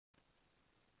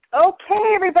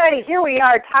Okay, everybody, here we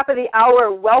are, top of the hour.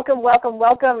 Welcome, welcome,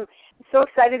 welcome. I'm so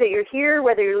excited that you're here,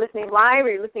 whether you're listening live or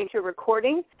you're listening to a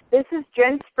recording. This is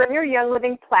Jen Springer, Young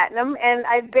Living Platinum, and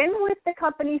I've been with the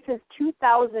company since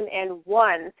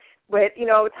 2001. But,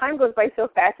 time goes by so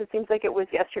fast, it seems like it was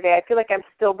yesterday. I feel like I'm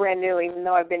still brand new, even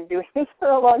though I've been doing this for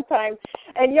a long time.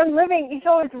 And Young Living,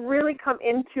 it's really come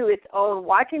into its own,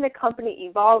 watching the company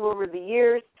evolve over the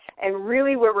years. And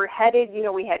really where we're headed,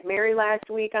 we had Mary last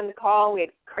week on the call. We had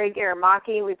Craig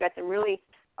Aramaki. We've got some really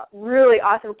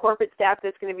awesome corporate staff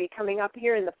that's going to be coming up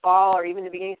here in the fall or even the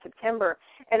beginning of September.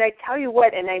 And I tell you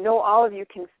what, and I know all of you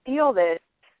can feel this,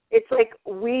 it's like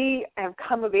we have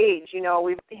come of age.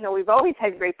 We've always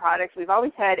had great products. We've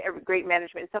always had great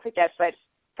management and stuff like that. But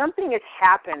something has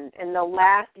happened in the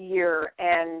last year,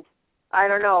 and I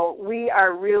don't know, we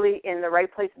are really in the right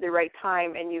place at the right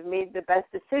time, and you've made the best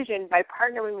decision by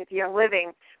partnering with Young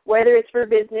Living, whether it's for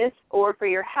business or for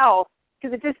your health,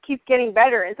 because it just keeps getting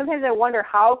better. And sometimes I wonder,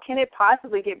 how can it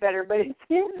possibly get better? But it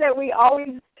seems that we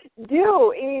always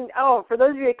do. For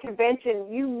those of you at convention,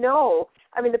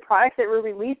 the products that were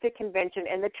released at convention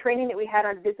and the training that we had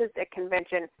on business at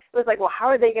convention, it was like, well, how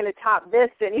are they going to top this?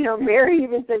 And, Mary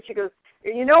even said, she goes,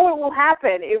 it will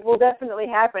happen. It will definitely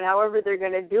happen, however they're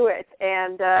going to do it.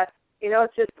 And,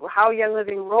 it's just how Young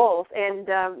Living rolls. And,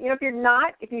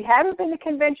 if you haven't been to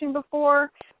convention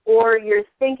before, or you're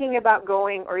thinking about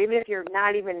going, or even if you're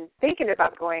not even thinking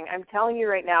about going, I'm telling you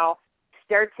right now,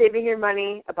 start saving your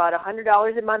money, about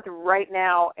 $100 a month right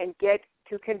now, and get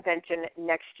to convention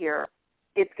next year.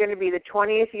 It's going to be the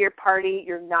 20th year party.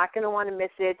 You're not going to want to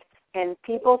miss it. And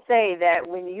people say that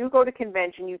when you go to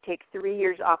convention, you take 3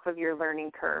 years off of your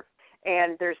learning curve.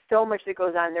 And there's so much that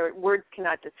goes on there, words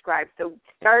cannot describe. So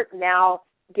start now,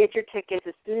 get your tickets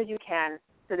as soon as you can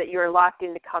so that you're locked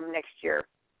in to come next year.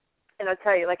 And I'll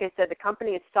tell you, like I said, the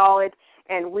company is solid,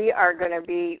 and we're going to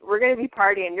be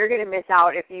partying. You're going to miss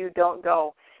out if you don't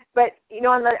go. But,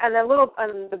 on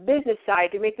the business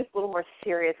side, to make this a little more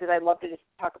serious, because I'd love to just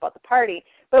talk about the party.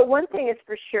 But one thing is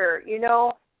for sure, you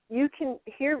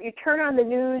turn on the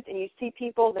news and you see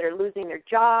people that are losing their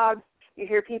jobs. You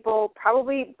hear people,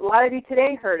 probably a lot of you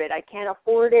today heard it, I can't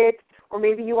afford it, or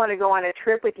maybe you want to go on a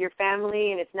trip with your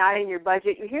family and it's not in your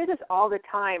budget. You hear this all the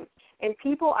time, and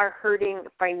people are hurting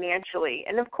financially.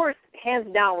 And, of course, hands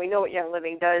down, we know what Young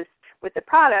Living does with the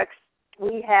products.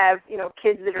 We have,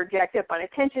 kids that are jacked up on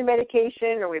attention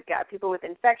medication, or we've got people with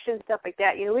infections, stuff like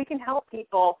that. We can help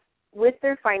people with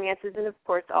their finances and, of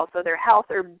course, also their health,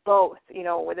 or both.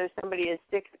 Whether somebody is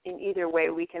sick in either way,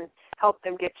 we can help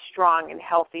them get strong and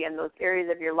healthy in those areas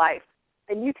of your life.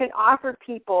 And you can offer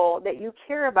people that you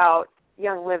care about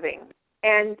Young Living.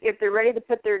 And if they're ready to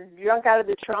put their junk out of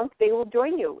the trunk, they will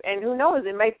join you. And who knows,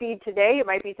 it might be today, it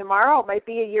might be tomorrow, it might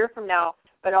be a year from now.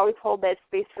 But always hold that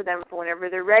space for them for whenever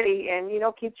they're ready, and,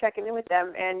 keep checking in with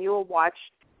them, and you'll watch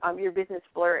your business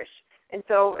flourish. And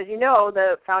so, as you know,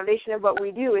 the foundation of what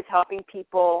we do is helping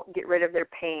people get rid of their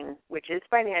pain, which is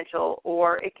financial,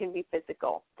 or it can be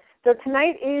physical. So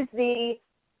tonight is the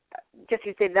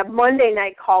Monday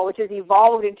night call, which has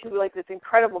evolved into like this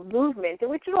incredible movement, in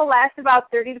which it will last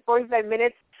about 30 to 45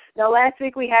 minutes. Now, last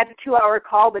week we had a 2-hour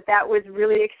call, but that was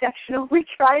really exceptional. We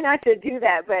try not to do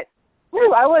that, but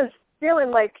I was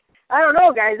feeling like, I don't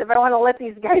know, guys, if I want to let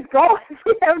these guys go if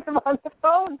we have them on the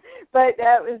phone. But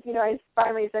that was, I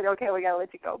finally said, okay, we got to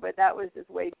let you go. But that was just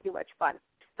way too much fun.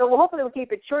 So hopefully we'll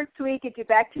keep it short, sweet, get you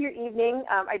back to your evening.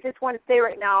 I just want to say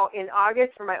right now, in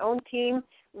August, for my own team,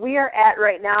 we are at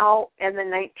right now and the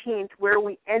 19th where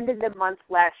we ended the month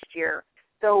last year.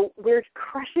 So we're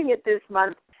crushing it this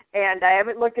month. And I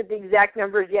haven't looked at the exact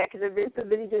numbers yet because I've been so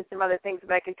busy doing some other things,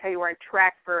 but I can tell you we're on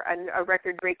track for a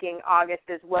record-breaking August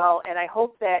as well. And I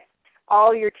hope that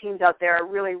all your teams out there are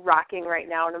really rocking right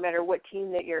now, no matter what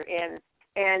team that you're in.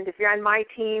 And if you're on my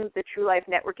team, the True Life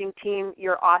Networking team,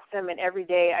 you're awesome. And every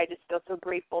day I just feel so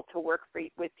grateful to work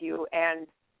with you and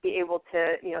be able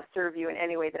to, serve you in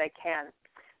any way that I can.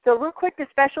 So real quick, the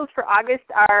specials for August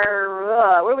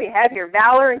are, what do we have here?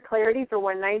 Valor and Clarity for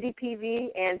 $190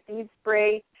 PV, and Seed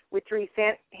Spray with 3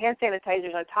 hand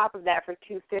sanitizers on top of that for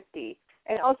 $250.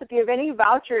 And also, if you have any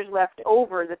vouchers left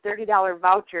over, the $30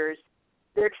 vouchers,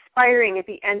 they're expiring at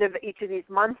the end of each of these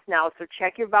months now. So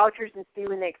check your vouchers and see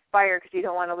when they expire, because you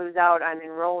don't want to lose out on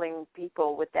enrolling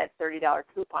people with that $30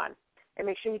 coupon. And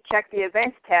make sure you check the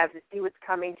events tab to see what's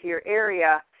coming to your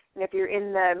area. And if you're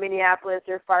in the Minneapolis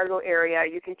or Fargo area,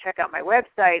 you can check out my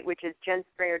website, which is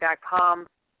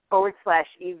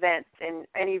jenspringer.com/events. And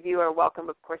any of you are welcome,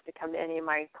 of course, to come to any of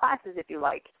my classes if you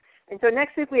like. And so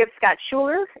next week we have Scott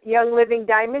Schuler. Young Living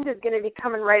Diamond is going to be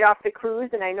coming right off the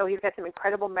cruise, and I know he's got some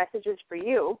incredible messages for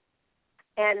you.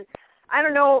 And I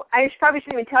don't know. I probably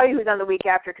shouldn't even tell you who's on the week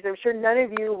after because I'm sure none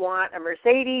of you want a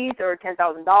Mercedes or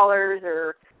 $10,000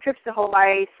 or trips to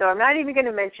Hawaii. So I'm not even going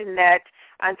to mention that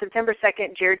on September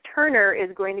 2nd, Jared Turner is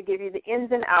going to give you the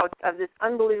ins and outs of this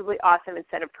unbelievably awesome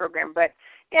incentive program. But,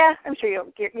 yeah, I'm sure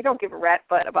you don't give a rat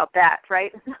butt about that,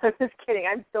 right? I'm just kidding.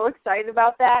 I'm so excited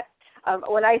about that.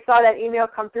 When I saw that email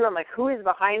come through, I'm like, who is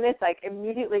behind this? I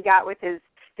immediately got with his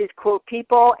quote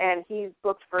people, and he's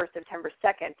booked for September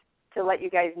 2nd. To let you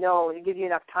guys know and give you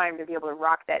enough time to be able to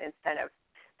rock that incentive.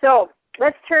 So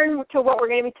let's turn to what we're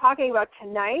going to be talking about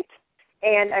tonight.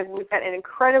 And we've got an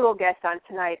incredible guest on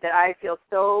tonight that I feel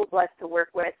so blessed to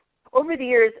work with. Over the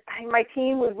years, my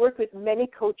team, we've worked with many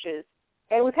coaches,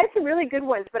 and we've had some really good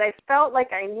ones, but I felt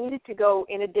like I needed to go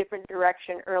in a different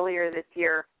direction earlier this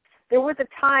year. There was a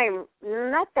time,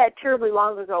 not that terribly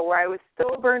long ago, where I was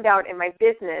so burned out in my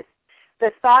business,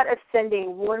 the thought of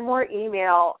sending one more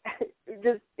email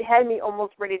just had me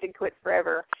almost ready to quit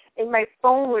forever. And my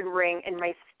phone would ring and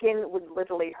my skin would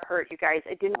literally hurt, you guys.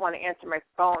 I didn't want to answer my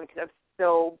phone because I was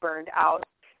so burned out.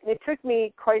 And it took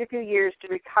me quite a few years to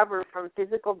recover from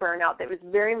physical burnout that was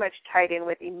very much tied in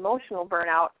with emotional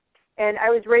burnout. And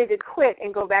I was ready to quit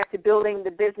and go back to building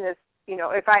the business. You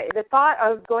know, the thought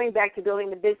of going back to building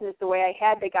the business the way I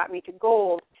had that got me to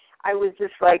gold, I was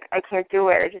just like, I can't do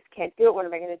it. I just can't do it. What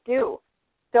am I going to do?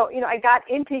 So, I got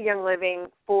into Young Living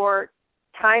for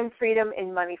time freedom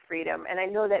and money freedom. And I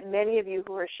know that many of you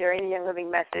who are sharing the Young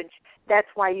Living message, that's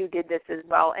why you did this as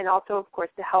well. And also, of course,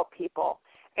 to help people.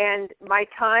 And my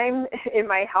time and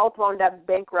my health wound up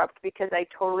bankrupt because I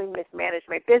totally mismanaged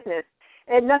my business.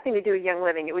 It had nothing to do with Young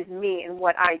Living. It was me and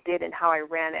what I did and how I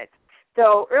ran it.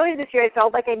 So earlier this year, I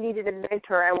felt like I needed a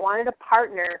mentor. I wanted a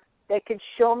partner that could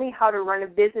show me how to run a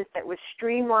business that was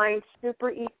streamlined,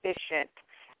 super efficient,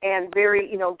 and very,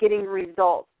 getting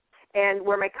results, and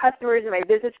where my customers and my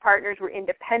business partners were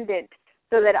independent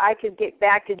so that I could get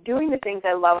back to doing the things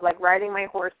I love, like riding my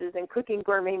horses and cooking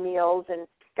gourmet meals, and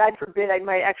God forbid I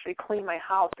might actually clean my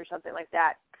house or something like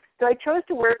that. So I chose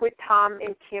to work with Tom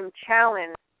and Kim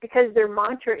Challen because their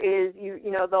mantra is,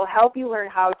 they'll help you learn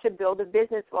how to build a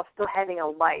business while still having a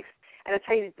life. And I'll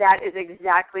tell you, that is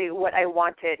exactly what I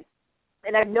wanted.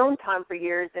 And I've known Tom for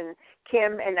years and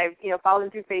Kim, and I've followed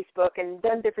them through Facebook and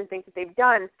done different things that they've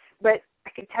done. But I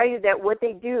can tell you that what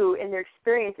they do in their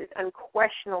experience is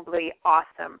unquestionably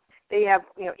awesome. They have,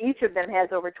 each of them has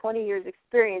over 20 years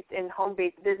experience in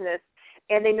home-based business,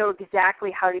 and they know exactly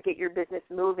how to get your business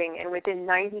moving. And within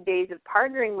 90 days of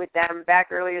partnering with them back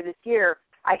earlier this year,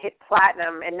 I hit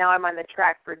platinum, and now I'm on the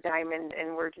track for diamond,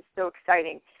 and we're just so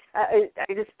exciting. I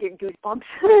just get goosebumps.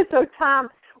 So, Tom,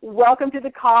 welcome to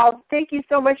the call. Thank you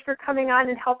so much for coming on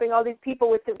and helping all these people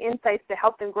with some insights to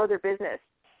help them grow their business.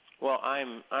 Well,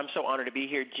 I'm so honored to be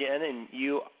here, Jen, and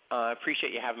you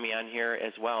appreciate you having me on here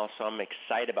as well. So I'm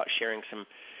excited about sharing some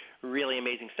really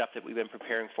amazing stuff that we've been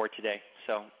preparing for today.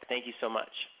 So thank you so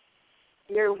much.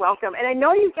 You're welcome. And I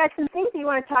know you've got some things that you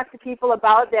want to talk to people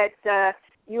about that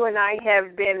you and I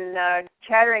have been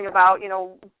chattering about,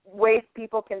 ways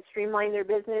people can streamline their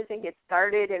business and get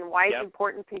started and why it's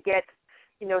important to get,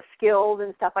 skills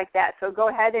and stuff like that. So go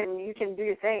ahead and you can do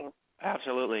your thing.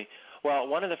 Absolutely. Well,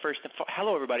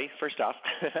 hello everybody, first off.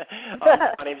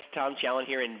 My name is Tom Challen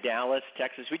here in Dallas,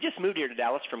 Texas. We just moved here to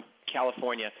Dallas from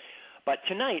California. But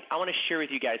tonight I want to share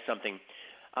with you guys something.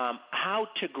 How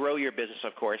to grow your business,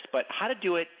 of course, but how to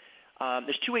do it.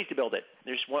 There's two ways to build it.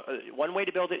 There's one way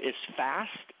to build it is fast,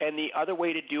 and the other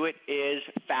way to do it is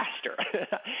faster.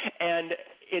 And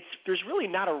there's really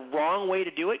not a wrong way to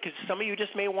do it because some of you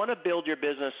just may want to build your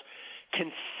business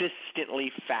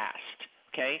consistently fast,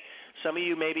 okay? Some of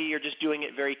you maybe you're just doing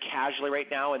it very casually right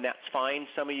now, and that's fine.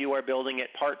 Some of you are building it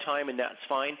part-time, and that's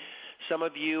fine. Some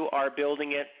of you are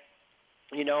building it,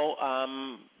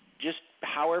 just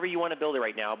however you want to build it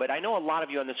right now. But I know a lot of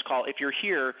you on this call, if you're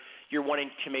here, you're wanting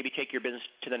to maybe take your business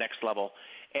to the next level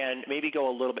and maybe go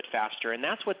a little bit faster. And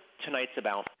that's what tonight's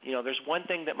about. There's one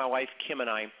thing that my wife, Kim, and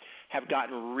I have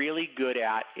gotten really good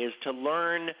at is to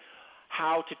learn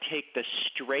how to take the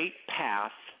straight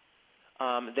path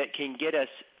that can get us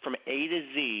from A to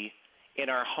Z in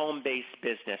our home-based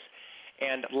business.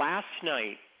 And last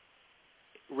night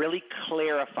really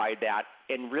clarified that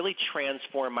and really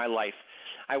transformed my life.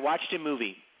 I watched a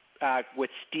movie with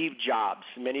Steve Jobs.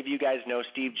 Many of you guys know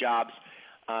Steve Jobs,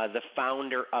 the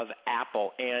founder of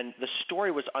Apple, and the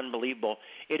story was unbelievable.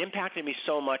 It impacted me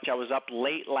so much. I was up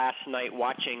late last night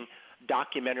watching a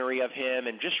documentary of him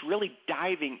and just really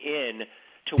diving in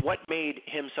to what made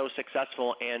him so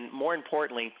successful and, more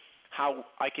importantly, how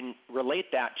I can relate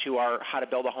that to our how to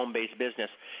build a home-based business.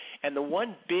 And the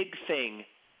one big thing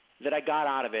that I got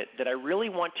out of it that I really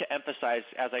want to emphasize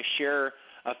as I share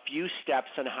a few steps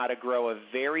on how to grow a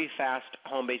very fast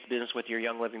home-based business with your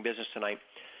Young Living business tonight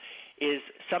is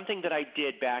something that I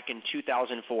did back in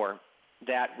 2004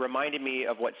 that reminded me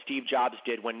of what Steve Jobs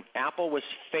did when Apple was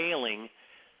failing,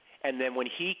 and then when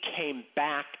he came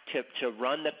back to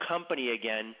run the company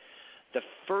again, the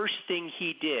first thing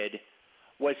he did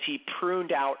was he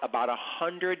pruned out about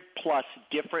 100+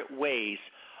 different ways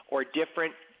or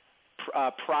different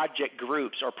project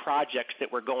groups or projects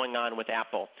that were going on with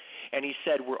Apple. And he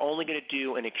said, we're only going to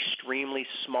do an extremely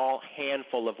small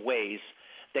handful of ways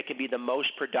that can be the most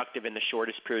productive in the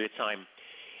shortest period of time.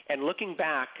 And looking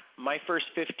back, my first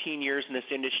 15 years in this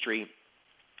industry,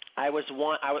 I'm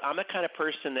the kind of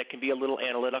person that can be a little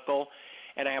analytical,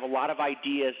 and I have a lot of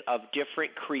ideas of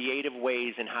different creative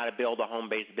ways in how to build a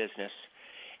home-based business.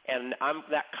 And I'm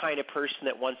that kind of person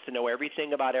that wants to know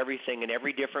everything about everything and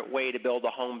every different way to build a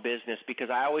home business, because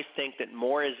I always think that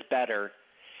more is better,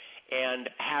 and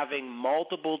having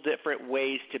multiple different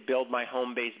ways to build my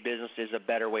home-based business is a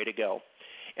better way to go.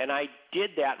 And I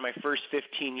did that in my first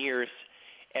 15 years,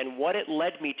 and what it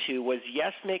led me to was,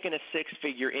 yes, making a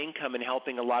six-figure income and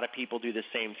helping a lot of people do the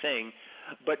same thing,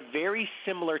 but very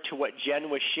similar to what Jen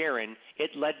was sharing,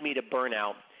 it led me to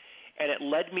burnout, and it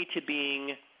led me to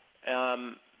being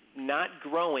not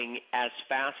growing as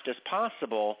fast as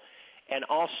possible, and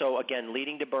also, again,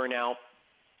 leading to burnout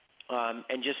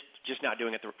and just not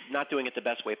doing it the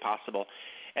best way possible.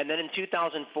 And then in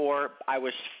 2004, I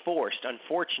was forced,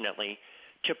 unfortunately,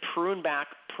 to prune back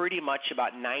pretty much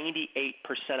about 98%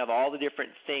 of all the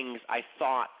different things I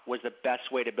thought was the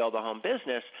best way to build a home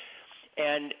business,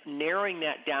 and narrowing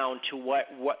that down to what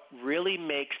really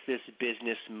makes this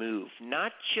business move,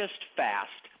 not just fast,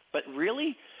 but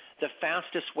really the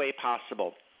fastest way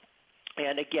possible.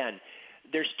 And again,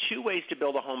 there's two ways to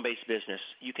build a home-based business.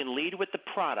 You can lead with the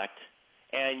product,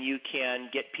 and you can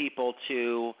get people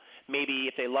to maybe,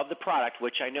 if they love the product,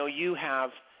 which I know you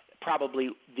have probably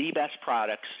the best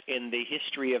products in the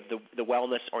history of the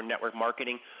wellness or network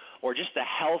marketing or just the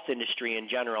health industry in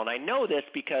general. And I know this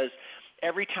because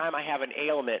every time I have an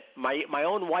ailment, my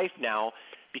own wife now,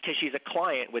 because she's a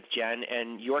client with Jen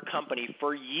and your company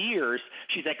for years,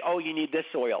 she's like, oh, you need this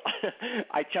oil.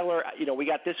 I tell her, we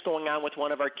got this going on with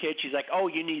one of our kids. She's like, oh,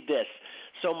 you need this.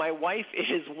 So my wife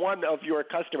is one of your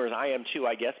customers. I am too,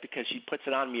 I guess, because she puts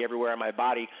it on me everywhere on my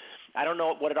body. I don't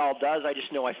know what it all does. I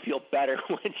just know I feel better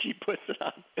when she puts it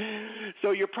on.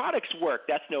 So your products work.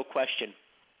 That's no question.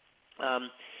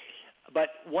 But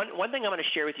one thing I'm going to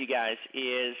share with you guys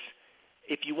is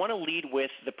if you want to lead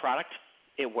with the product,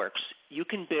 it works. You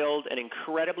can build an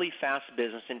incredibly fast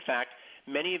business. In fact,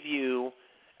 many of you,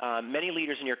 many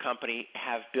leaders in your company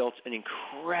have built an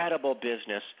incredible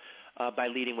business by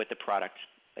leading with the product.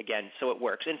 Again, so it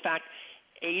works. In fact,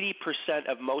 80%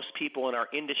 of most people in our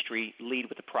industry lead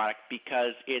with the product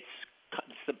because it's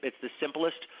the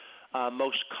simplest,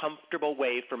 most comfortable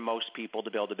way for most people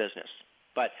to build a business.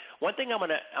 But one thing I'm going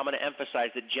to emphasize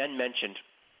that Jen mentioned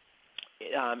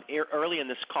early in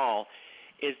this call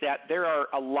is that there are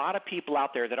a lot of people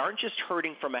out there that aren't just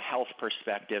hurting from a health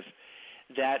perspective,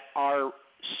 that are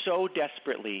so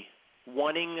desperately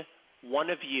wanting one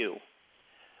of you,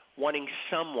 wanting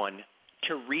someone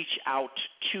to reach out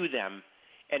to them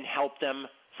and help them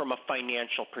from a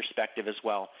financial perspective as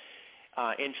well.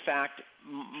 In fact,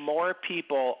 more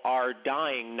people are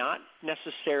dying not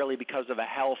necessarily because of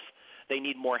they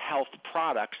need more health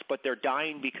products, but they're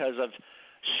dying because of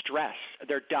stress.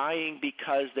 They're dying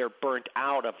because they're burnt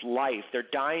out of life. They're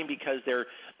dying because they're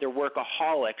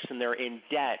workaholics and they're in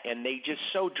debt, and they just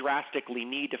so drastically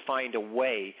need to find a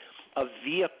way, a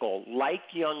vehicle like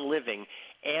Young Living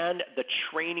and the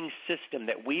training system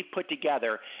that we've put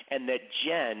together and that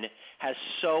Jen has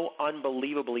so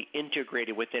unbelievably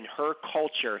integrated within her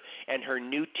culture and her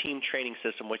new team training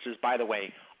system, which is, by the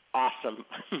way, awesome.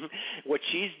 What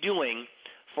she's doing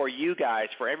for you guys,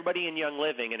 for everybody in Young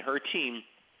Living and her team,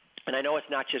 and I know it's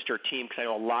not just her team because I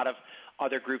know a lot of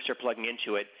other groups are plugging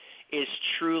into it, is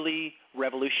truly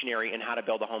revolutionary in how to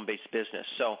build a home-based business.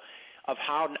 So of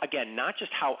how, again, not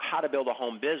just how to build a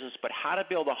home business, but how to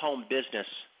build a home business,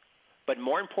 but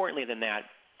more importantly than that,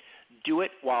 do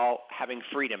it while having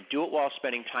freedom. Do it while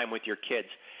spending time with your kids.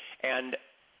 And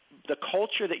the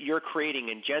culture that you're creating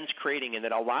and Jen's creating and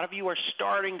that a lot of you are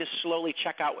starting to slowly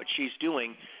check out what she's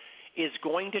doing is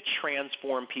going to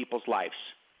transform people's lives.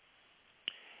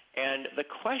 And the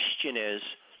question is,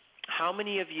 how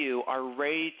many of you are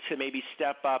ready to maybe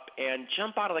step up and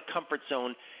jump out of the comfort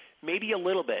zone maybe a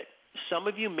little bit? Some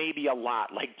of you maybe a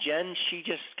lot. Like Jen, she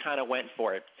just kind of went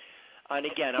for it. And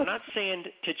again, I'm not saying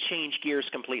to change gears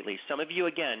completely. Some of you,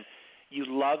 again, you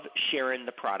love sharing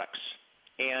the products.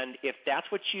 And if that's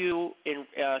what you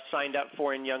signed up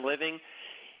for in Young Living,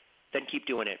 then keep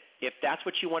doing it. If that's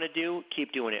what you want to do,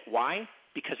 keep doing it. Why?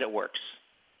 Because it works.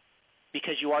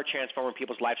 Because you are transforming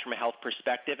people's lives from a health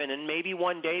perspective. And then maybe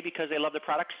one day, because they love the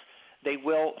products, they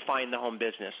will find the home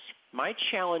business. My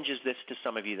challenge is this to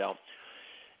some of you, though.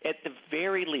 At the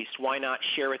very least, why not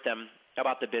share with them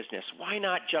about the business? Why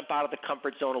not jump out of the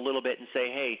comfort zone a little bit and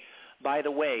say, hey, by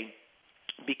the way,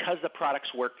 because the products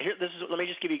work, let me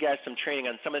just give you guys some training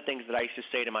on some of the things that I used to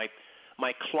say to my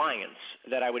clients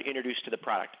that I would introduce to the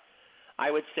product. I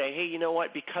would say, hey, you know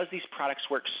what, because these products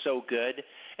work so good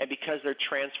and because they're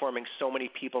transforming so many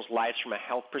people's lives from a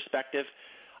health perspective,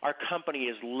 our company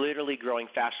is literally growing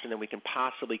faster than we can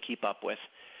possibly keep up with.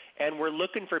 And we're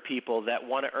looking for people that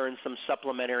want to earn some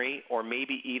supplementary or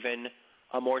maybe even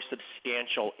a more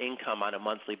substantial income on a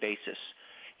monthly basis.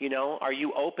 You know, are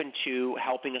you open to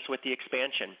helping us with the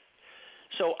expansion?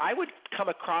 So I would come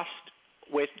across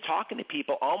with talking to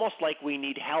people almost like we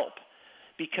need help,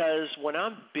 because when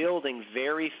I'm building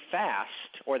very fast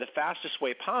or the fastest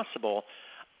way possible,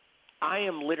 I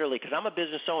am literally, because I'm a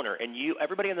business owner, and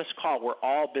everybody on this call, we're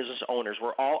all business owners.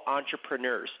 We're all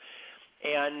entrepreneurs.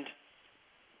 And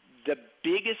the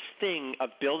biggest thing of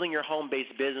building your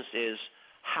home-based business is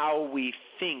how we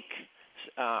think.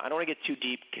 I don't want to get too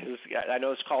deep because I know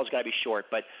this call has got to be short,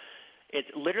 but it's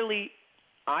literally,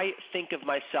 I think of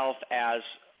myself as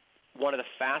one of the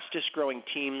fastest growing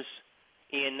teams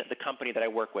in the company that I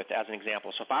work with, as an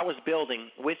example. So if I was building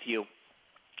with you,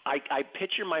 I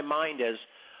picture my mind as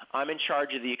I'm in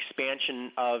charge of the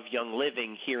expansion of Young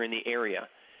Living here in the area.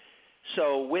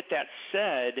 So with that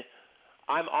said,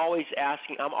 I'm always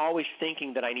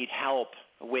thinking that I need help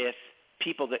with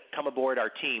people that come aboard our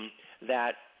team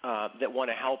that want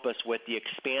to help us with the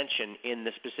expansion in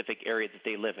the specific area that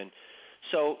they live in.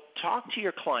 So talk to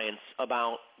your clients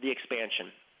about the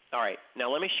expansion. All right, now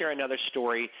let me share another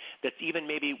story that's even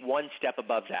maybe one step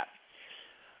above that.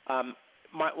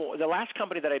 The last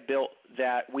company that I built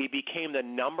that we became the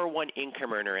number one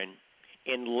income earner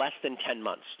in less than 10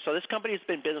 months. So this company has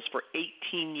been in business for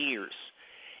 18 years.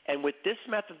 And with this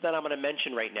method that I'm going to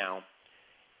mention right now,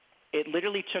 it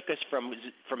literally took us from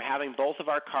having both of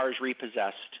our cars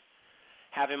repossessed,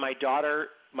 having my daughter,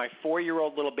 my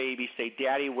 4-year-old little baby, say,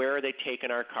 Daddy, where are they taking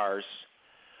our cars?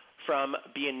 From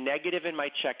being negative in my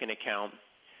checking account,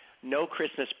 no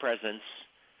Christmas presents,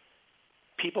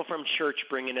 people from church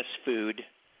bringing us food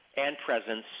and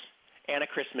presents and a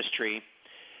Christmas tree,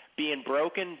 being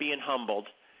broken, being humbled,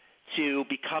 to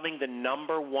becoming the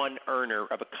number one earner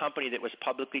of a company that was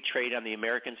publicly traded on the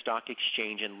American Stock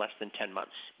Exchange in less than 10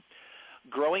 months.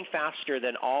 Growing faster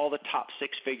than all the top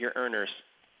six-figure earners.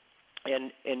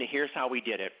 And here's how we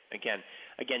did it. Again,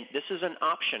 this is an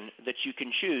option that you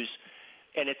can choose,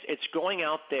 and it's going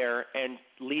out there and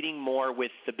leading more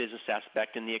with the business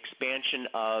aspect and the expansion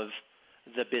of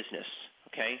the business,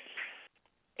 okay?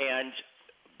 And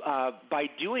by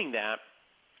doing that,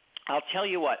 I'll tell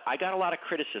you what, I got a lot of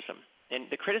criticism. And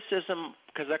the criticism,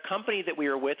 because the company that we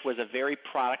were with was a very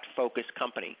product-focused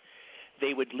company.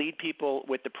 They would lead people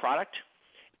with the product,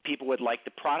 people would like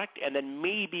the product, and then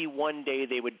maybe one day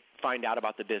they would find out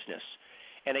about the business.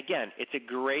 And again, it's a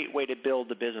great way to build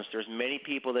the business. There's many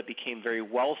people that became very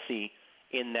wealthy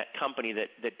in that company that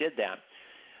did that.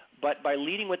 But by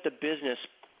leading with the business,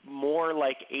 more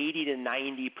like 80 to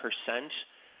 90%,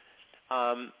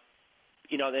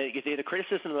 the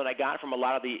criticism that I got from a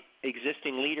lot of the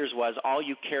existing leaders was, all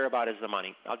you care about is the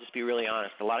money. I'll just be really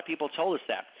honest. A lot of people told us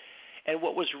that. And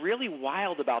what was really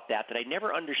wild about that I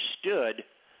never understood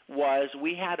was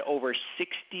we had over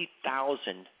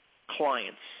 60,000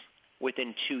 clients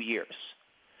within 2 years.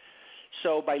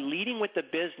 So by leading with the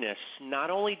business, not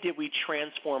only did we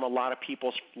transform a lot of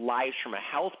people's lives from a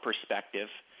health perspective,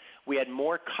 we had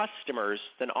more customers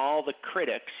than all the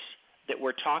critics that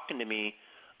were talking to me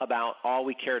about all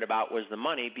we cared about was the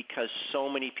money, because so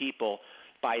many people,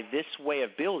 by this way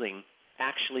of building,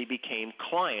 actually became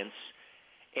clients.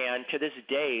 And to this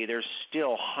day, there's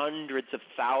still hundreds of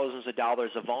thousands of dollars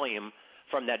of volume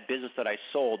from that business that I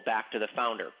sold back to the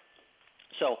founder.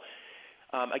 So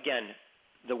again,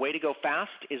 the way to go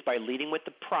fast is by leading with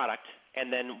the product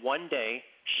and then one day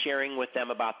sharing with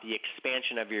them about the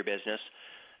expansion of your business.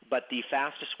 But the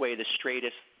fastest way, the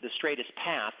straightest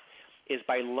path, is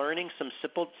by learning some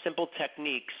simple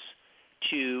techniques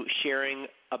to sharing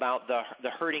about the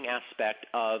hurting aspect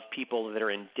of people that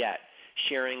are in debt,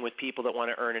 sharing with people that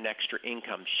want to earn an extra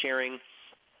income, sharing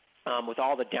with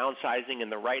all the downsizing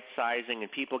and the right sizing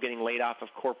and people getting laid off of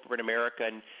corporate America,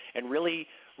 and really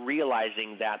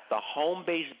realizing that the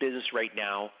home-based business right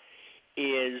now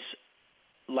is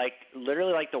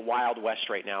literally like the Wild West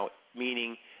right now,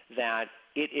 meaning that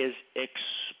it is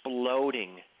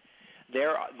exploding.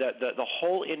 The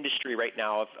whole industry right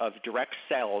now of direct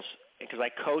sales, because I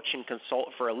coach and consult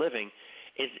for a living,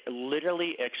 is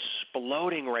literally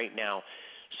exploding right now.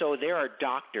 So there are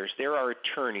doctors, there are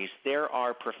attorneys, there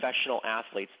are professional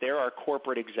athletes, there are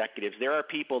corporate executives, there are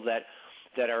people that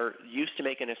are used to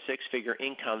making a six-figure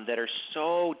income that are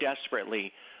so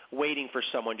desperately waiting for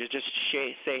someone to just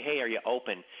say, hey, are you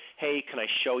open? Hey, can I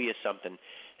show you something?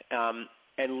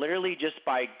 And literally just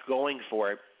by going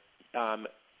for it,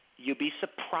 you'd be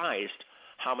surprised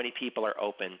how many people are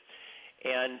open.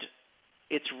 And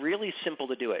it's really simple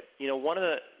to do it. You know, one of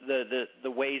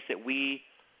the ways that we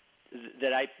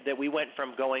went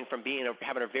from going from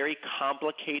having a very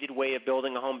complicated way of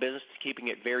building a home business to keeping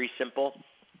it very simple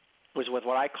was with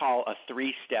what I call a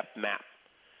 3-step map.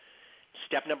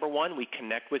 Step number 1, we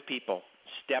connect with people.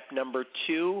 Step number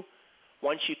 2,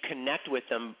 once you connect with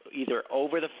them either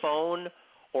over the phone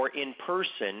or in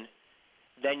person,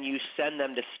 then you send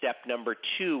them to step number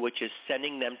 2, which is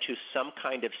sending them to some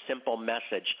kind of simple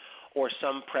message or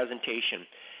some presentation.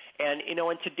 And, you know,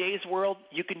 in today's world,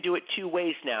 you can do it 2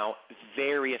 ways now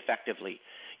very effectively.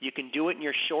 You can do it in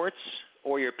your shorts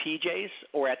or your PJs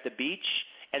or at the beach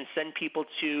and send people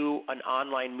to an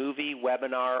online movie,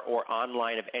 webinar, or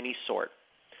online of any sort.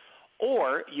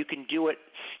 Or you can do it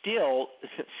still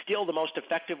the most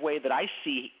effective way that I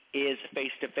see is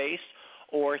face-to-face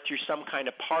or through some kind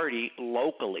of party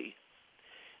locally.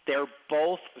 They're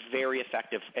both very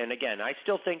effective. And again, I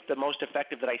still think the most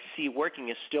effective that I see working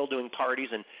is still doing parties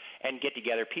and get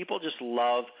together. People just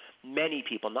love, many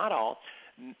people, not all,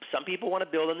 some people want to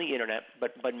build on the internet,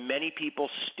 but many people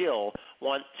still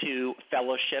want to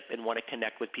fellowship and want to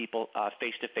connect with people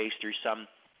face-to-face through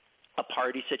a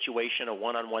party situation, a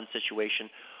one-on-one situation,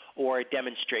 or a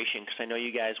demonstration, because I know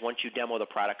you guys, once you demo the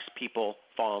products, people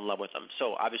fall in love with them.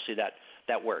 So obviously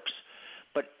that works.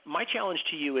 But my challenge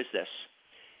to you is this.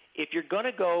 If you're going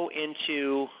to go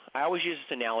into, I always use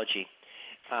this analogy,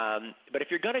 but if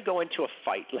you're going to go into a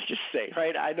fight, let's just say,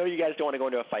 right? I know you guys don't want to go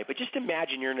into a fight, but just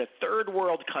imagine you're in a third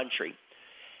world country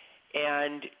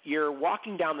and you're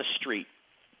walking down the street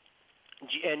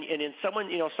and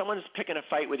someone's picking a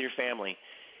fight with your family.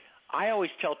 I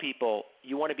always tell people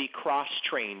you want to be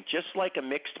cross-trained, just like a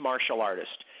mixed martial artist.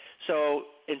 So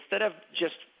instead of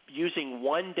just using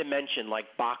one dimension like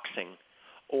boxing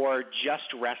or just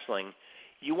wrestling,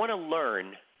 you want to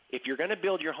learn, if you're going to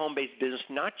build your home-based business,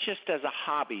 not just as a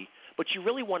hobby, but you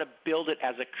really want to build it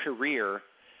as a career.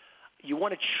 You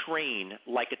want to train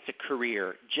like it's a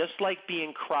career, just like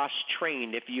being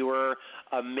cross-trained if you were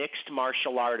a mixed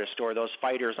martial artist or those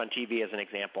fighters on TV as an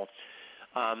example.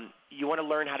 You want to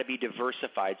learn how to be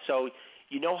diversified. So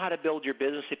you know how to build your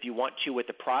business if you want to with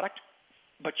the product,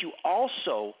 but you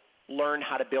also learn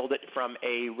how to build it from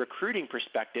a recruiting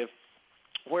perspective,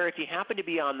 where if you happen to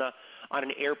be on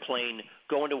an airplane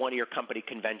going to one of your company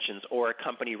conventions or a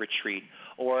company retreat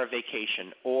or a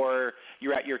vacation, or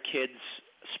you're at your kid's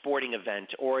sporting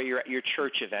event or you're at your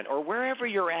church event or wherever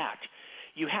you're at,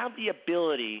 you have the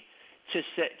ability to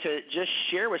just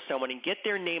share with someone and get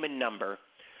their name and number,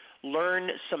 learn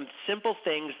some simple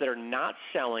things that are not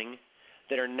selling,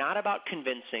 that are not about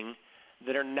convincing,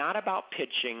 that are not about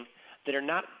pitching, that are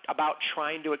not about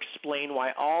trying to explain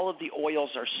why all of the oils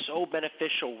are so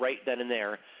beneficial right then and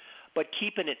there, but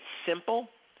keeping it simple,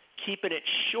 keeping it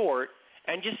short,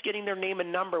 and just getting their name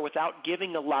and number without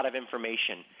giving a lot of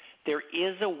information. There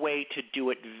is a way to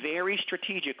do it very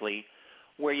strategically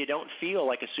where you don't feel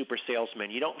like a super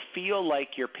salesman. You don't feel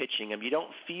like you're pitching them. You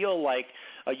don't feel like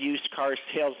a used car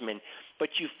salesman, but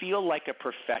you feel like a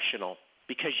professional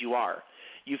because you are.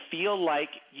 You feel like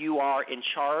you are in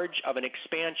charge of an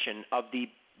expansion of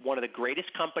one of the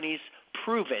greatest companies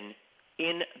proven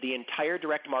in the entire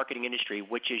direct marketing industry,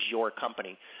 which is your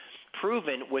company.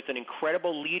 Proven with an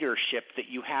incredible leadership that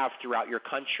you have throughout your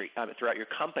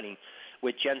company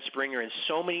with Jen Springer and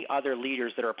so many other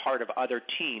leaders that are part of other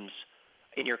teams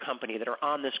in your company that are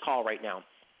on this call right now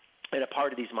and a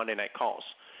part of these Monday night calls.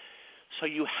 So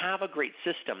you have a great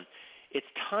system. It's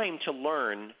time to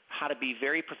learn how to be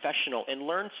very professional and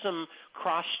learn some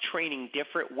cross-training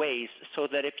different ways so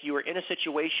that if you are in a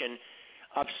situation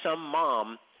of some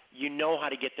mom, you know how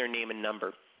to get their name and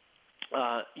number.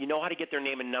 You know how to get their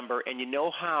name and number, and you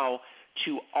know how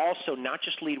to also not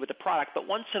just lead with the product, but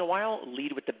once in a while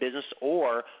lead with the business,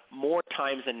 or more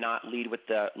times than not lead with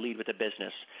the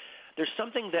business. There's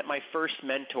something that my first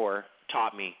mentor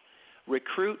taught me: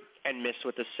 recruit and miss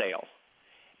with the sale.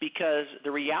 Because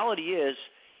the reality is,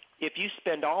 if you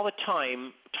spend all the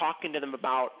time talking to them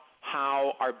about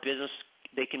how our business,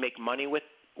 they can make money with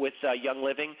with Young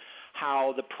Living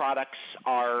how the products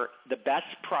are the best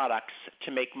products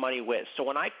to make money with. So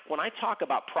when I talk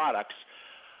about products,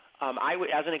 I would,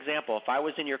 as an example, if I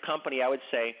was in your company, I would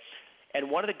say,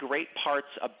 and one of the great parts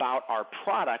about our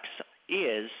products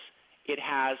is it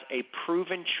has a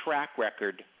proven track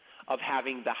record of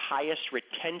having the highest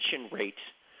retention rate,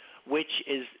 which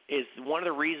is one of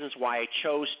the reasons why I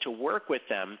chose to work with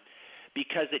them,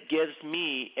 because it gives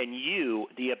me and you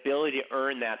the ability to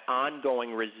earn that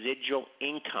ongoing residual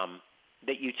income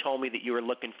that you told me that you were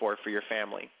looking for your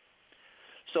family.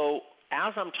 So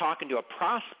as I'm talking to a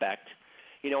prospect,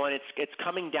 and it's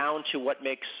coming down to what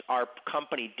makes our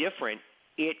company different,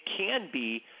 it can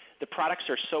be the products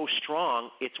are so strong,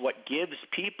 it's what gives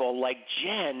people like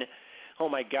Jen, oh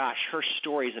my gosh, her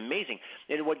story is amazing,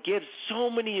 and what gives so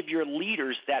many of your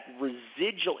leaders that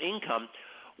residual income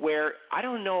where I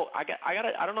don't know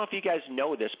if you guys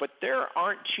know this, but there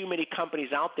aren't too many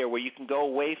companies out there where you can go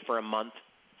away for a month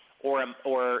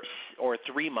or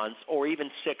 3 months or even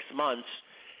 6 months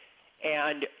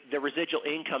and the residual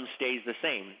income stays the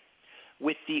same.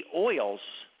 With the oils,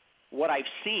 what I've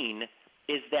seen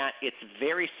is that it's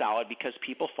very solid because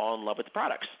people fall in love with the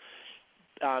products.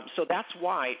 So that's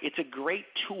why it's a great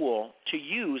tool to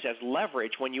use as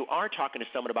leverage when you are talking to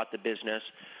someone about the business.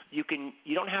 You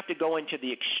don't have to go into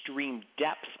the extreme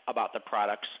depth about the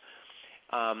products.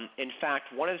 In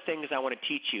fact, one of the things I want to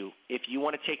teach you, if you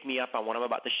want to take me up on what I'm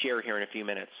about to share here in a few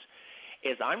minutes,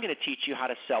 is I'm going to teach you how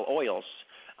to sell oils.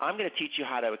 I'm going to teach you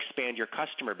how to expand your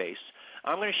customer base.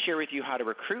 I'm going to share with you how to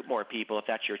recruit more people if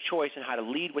that's your choice, and how to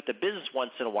lead with the business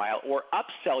once in a while or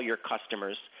upsell your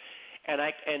customers. And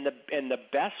the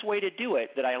best way to do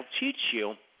it that I'll teach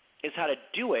you is how to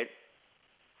do it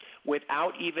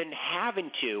without even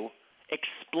having to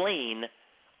explain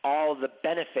all the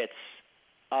benefits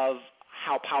of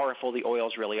how powerful the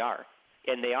oils really are.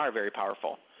 And they are very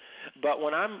powerful. But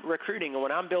when I'm recruiting and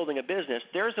when I'm building a business,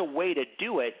 there's a way to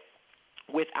do it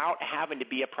without having to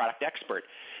be a product expert.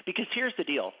 Because here's the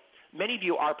deal. Many of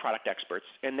you are product experts,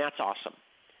 and that's awesome.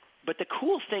 But the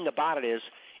cool thing about it is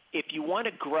if you want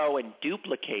to grow and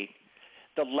duplicate,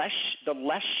 the less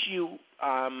you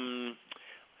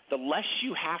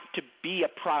have to be a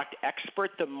product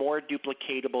expert, the more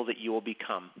duplicatable that you will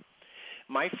become.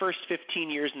 My first 15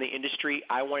 years in the industry,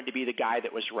 I wanted to be the guy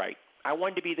that was right. I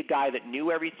wanted to be the guy that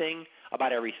knew everything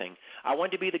about everything. I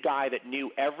wanted to be the guy that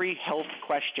knew every health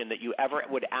question that you ever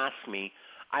would ask me.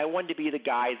 I wanted to be the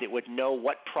guy that would know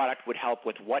what product would help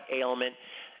with what ailment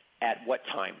at what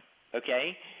time,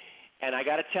 okay? And I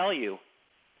got to tell you,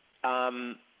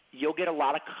 you'll get a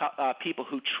lot of people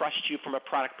who trust you from a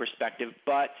product perspective,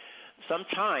 but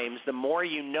sometimes the more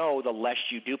you know, the less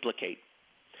you duplicate,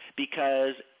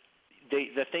 because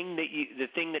the thing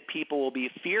that people will be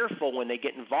fearful when they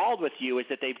get involved with you is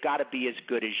that they've got to be as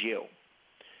good as you.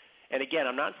 And again,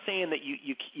 I'm not saying that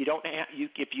you don't have,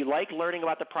 if you like learning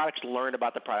about the products, learn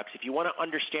about the products. If you want to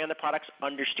understand the products,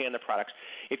 understand the products.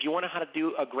 If you want to know how to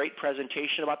do a great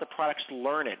presentation about the products,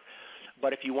 learn it.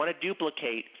 But if you want to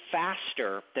duplicate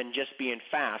faster than just being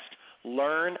fast,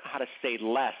 learn how to say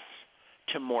less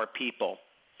to more people.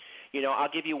 I'll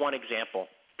give you one example.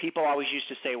 People always used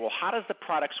to say, well, how does the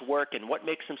products work and what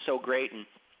makes them so great, and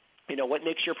what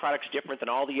makes your products different than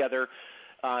all the other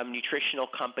nutritional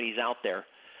companies out there?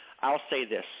 I'll say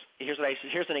this.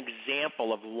 Here's an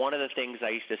example of one of the things I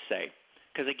used to say,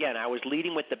 because again, I was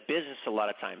leading with the business a lot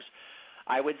of times.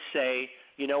 I would say,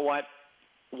 you know what?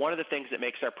 One of the things that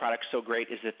makes our products so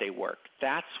great is that they work.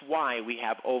 That's why we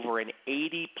have over an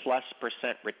 80+%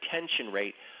 retention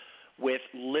rate with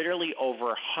literally over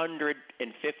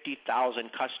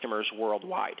 150,000 customers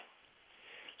worldwide.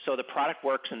 So the product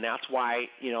works, and that's why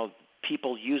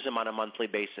people use them on a monthly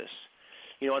basis.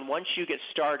 And once you get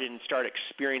started and start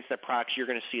experiencing the products, you're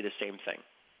going to see the same thing.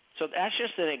 So that's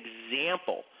just an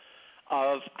example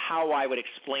of how I would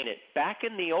explain it. Back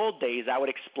in the old days, I would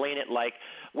explain it like,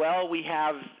 well, we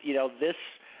have, this,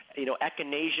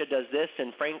 echinacea does this,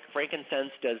 and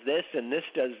frankincense does this, and this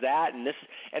does that, and this,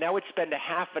 and I would spend a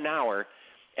half an hour,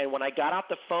 and when I got off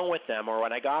the phone with them or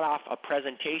when I got off a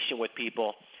presentation with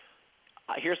people,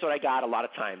 here's what I got a lot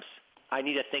of times. I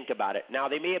need to think about it. Now,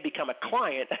 they may have become a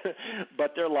client,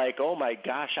 but they're like, oh my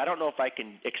gosh, I don't know if I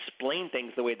can explain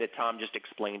things the way that Tom just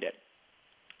explained it.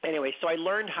 Anyway, so I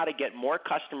learned how to get more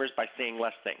customers by saying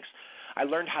less things. I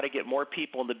learned how to get more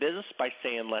people in the business by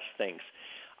saying less things.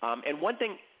 And one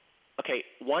thing, okay,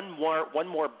 one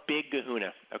more big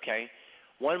kahuna, okay?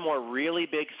 One more really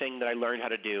big thing that I learned how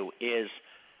to do is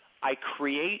I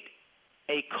create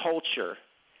a culture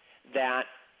that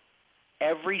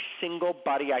every single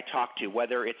buddy I talk to,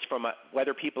 whether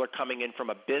people are coming in from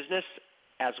a business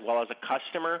as well as a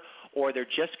customer, or they're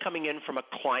just coming in from a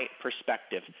client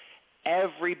perspective.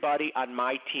 Everybody on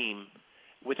my team,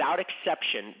 without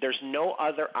exception, there's no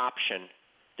other option.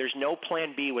 There's no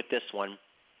plan B with this one.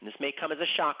 And this may come as a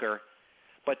shocker,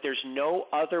 but there's no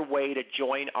other way to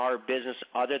join our business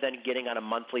other than getting on a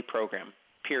monthly program,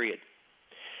 period.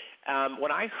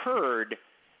 When I heard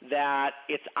that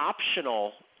it's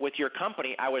optional with your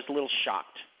company, I was a little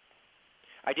shocked.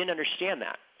 I didn't understand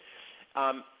that.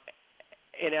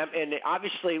 And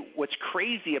obviously what's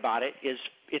crazy about it is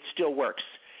it still works.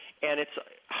 And it's,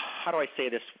 how do I say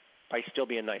this by still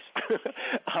being nice?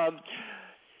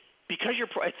 Because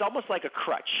it's almost like a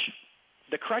crutch.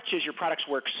 The crutch is your products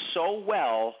work so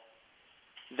well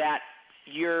that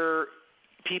your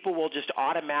people will just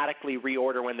automatically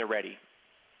reorder when they're ready.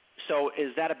 So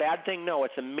is that a bad thing? No,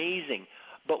 it's amazing.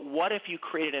 But what if you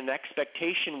created an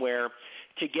expectation where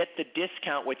to get the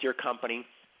discount with your company,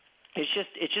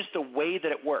 it's just the way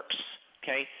that it works,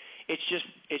 okay? It's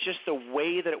just the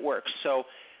way that it works. So,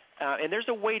 and there's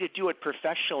a way to do it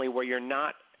professionally where you're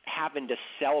not having to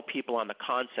sell people on the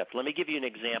concept. Let me give you an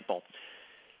example.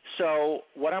 So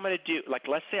what I'm going to do, like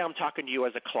let's say I'm talking to you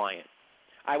as a client.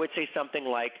 I would say something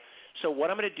like, so what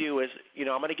I'm going to do is, I'm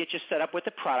going to get you set up with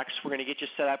the products. We're going to get you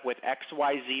set up with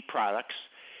XYZ products.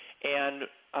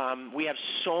 And we have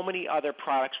so many other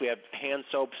products. We have hand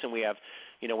soaps and we have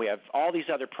all these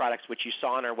other products which you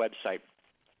saw on our website.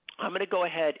 I'm going to go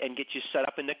ahead and get you set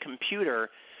up in the computer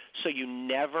so you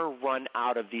never run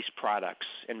out of these products.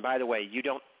 And by the way, you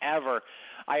don't ever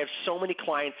 – I have so many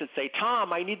clients that say,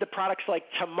 Tom, I need the products like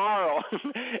tomorrow.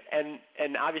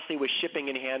 and obviously with shipping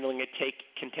and handling, it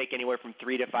can take anywhere from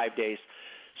 3 to 5 days.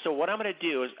 So what I'm going to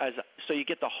do is so you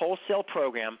get the wholesale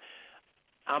program,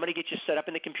 I'm going to get you set up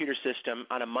in the computer system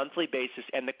on a monthly basis.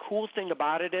 And the cool thing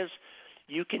about it is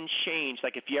you can change.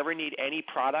 Like if you ever need any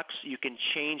products, you can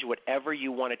change whatever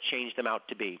you want to change them out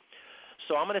to be.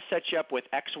 So I'm going to set you up with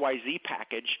XYZ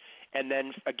package, and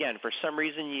then, again, for some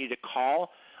reason you need to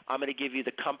call, I'm going to give you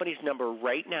the company's number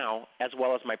right now as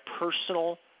well as my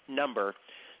personal number.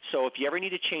 So if you ever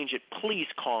need to change it, please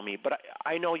call me. But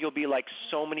I know you'll be like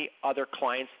so many other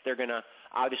clients. They're going to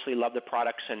obviously love the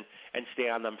products and stay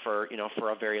on them for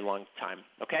a very long time,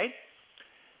 okay?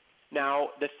 Now,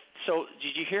 so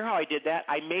did you hear how I did that?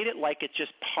 I made it like it's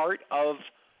just part of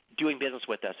doing business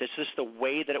with us. It's just the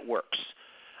way that it works.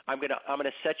 I'm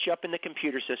gonna set you up in the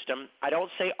computer system. I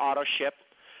don't say auto ship.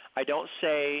 I don't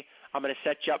say I'm gonna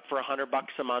set you up for $100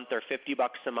 a month or $50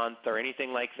 a month or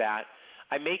anything like that.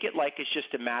 I make it like it's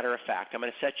just a matter of fact. I'm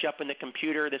gonna set you up in the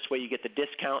computer. This way you get the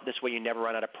discount. This way you never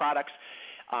run out of products.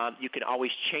 You can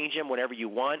always change them whenever you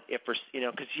want.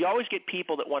 Because you always get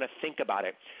people that want to think about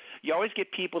it. You always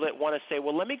get people that want to say,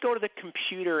 well, let me go to the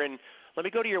computer and let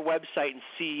me go to your website and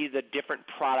see the different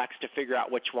products to figure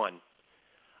out which one.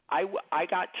 I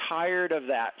got tired of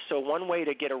that. So one way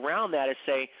to get around that is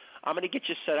say, I'm going to get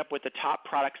you set up with the top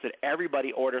products that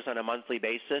everybody orders on a monthly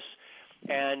basis,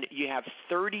 and you have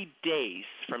 30 days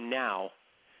from now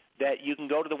that you can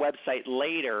go to the website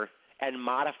later and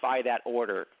modify that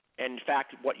order. And in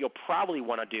fact, what you'll probably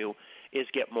want to do is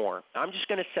get more. I'm just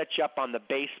going to set you up on the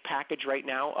base package right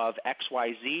now of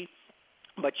XYZ,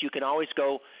 but you can always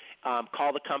go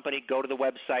call the company, go to the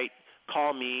website,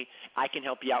 call me. I can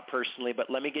help you out personally, but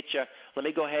let me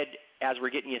go ahead as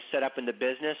we're getting you set up in the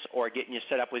business or getting you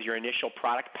set up with your initial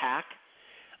product pack.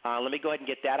 Let me go ahead and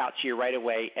get that out to you right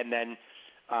away, and then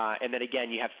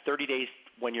again, you have 30 days.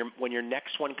 When your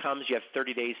next one comes, you have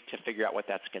 30 days to figure out what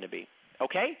that's going to be.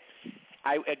 Okay?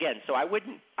 I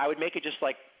would make it just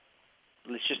like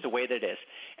it's just the way that it is.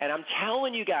 And I'm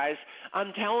telling you guys,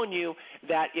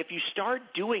 that if you start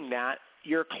doing that,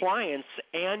 your clients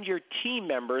and your team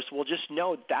members will just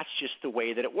know that's just the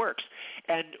way that it works.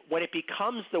 And when it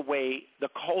becomes the way, the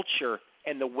culture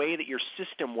and the way that your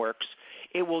system works,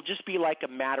 it will just be like a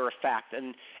matter of fact.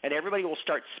 And everybody will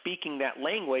start speaking that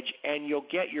language, and you'll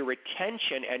get your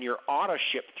retention and your auto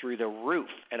ship through the roof.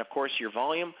 And, of course, your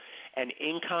volume and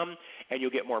income, and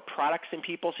you'll get more products in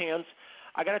people's hands.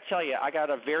 I got to tell you, I got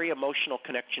a very emotional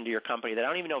connection to your company that I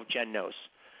don't even know if Jen knows.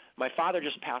 My father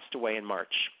just passed away in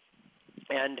March.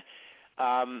 And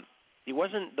he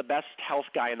wasn't the best health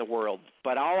guy in the world,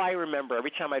 but all I remember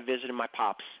every time I visited my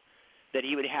pops, that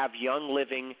he would have Young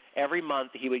Living. Every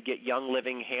month he would get Young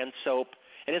Living hand soap,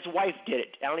 and his wife did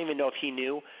it. I don't even know if he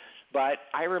knew, but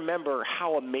I remember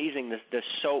how amazing the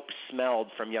soap smelled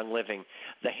from Young Living,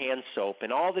 the hand soap,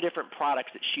 and all the different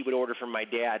products that she would order from my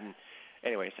dad. And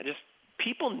anyways,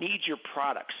 people need your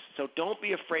products, so don't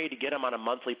be afraid to get them on a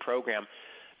monthly program.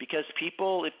 Because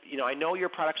people, I know your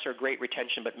products are great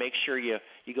retention, but make sure you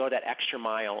go that extra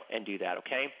mile and do that,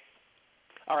 okay?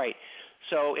 All right.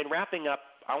 So in wrapping up,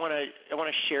 I want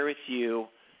to share with you,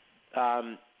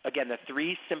 again, the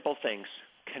 3 simple things.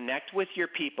 Connect with your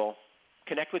people.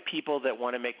 Connect with people that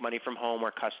want to make money from home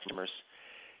or customers.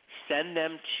 Send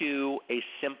them to a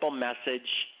simple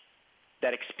message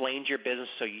that explains your business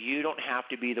so you don't have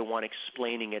to be the one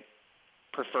explaining it,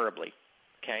 preferably,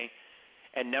 okay?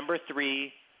 And number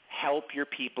 3, help your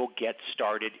people get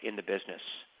started in the business,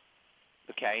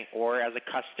 okay, or as a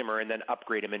customer, and then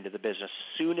upgrade them into the business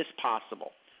as soon as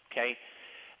possible, okay?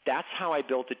 That's how I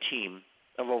built a team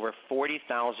of over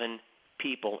 40,000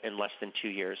 people in less than 2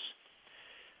 years.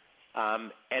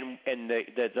 And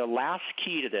the last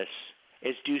key to this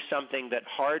is do something that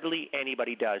hardly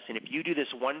anybody does. And if you do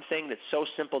this one thing that's so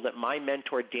simple that my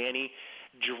mentor, Danny,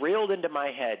 drilled into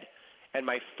my head, and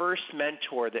my first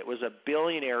mentor that was a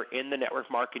billionaire in the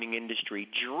network marketing industry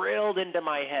drilled into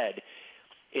my head,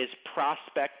 is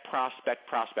prospect, prospect,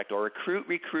 prospect, or recruit,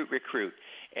 recruit, recruit,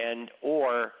 and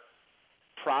or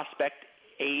prospect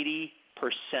 80%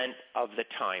 of the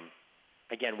time.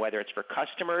 Again, whether it's for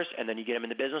customers and then you get them in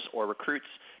the business, or recruits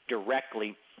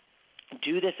directly,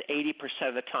 do this 80%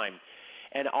 of the time.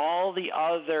 And all the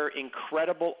other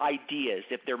incredible ideas,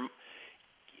 if they're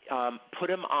put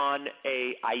them on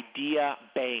a idea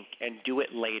bank and do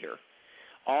it later.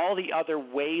 All the other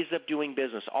ways of doing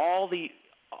business, all the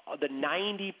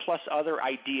 90 plus other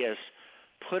ideas,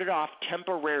 put it off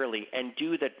temporarily and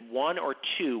do that 1 or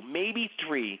 2, maybe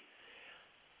 3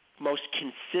 most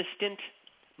consistent,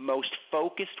 most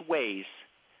focused ways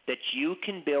that you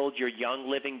can build your Young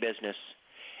Living business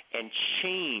and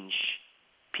change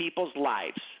people's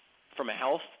lives from a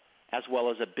health as well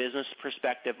as a business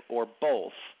perspective, or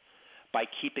both, by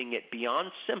keeping it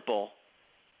beyond simple,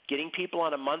 getting people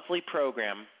on a monthly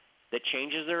program that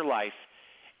changes their life.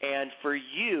 And for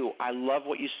you, I love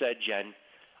what you said, Jen.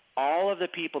 All of the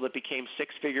people that became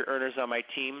 6-figure earners on my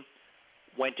team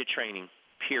went to training,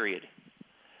 period.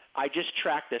 I just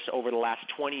tracked this over the last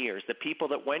 20 years. The people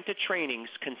that went to trainings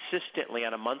consistently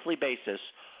on a monthly basis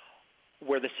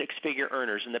were the 6-figure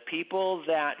earners. And the people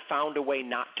that found a way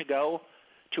not to go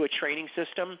to a training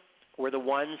system were the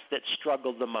ones that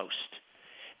struggled the most.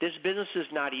 This business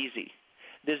is not easy.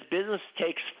 This business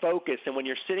takes focus, and when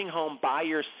you're sitting home by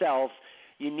yourself,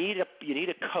 you need a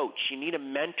coach, you need a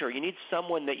mentor, you need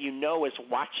someone that you know is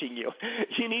watching you.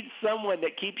 You need someone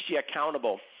that keeps you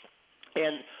accountable.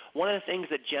 And one of the things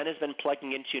that Jen has been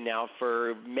plugging into now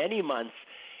for many months,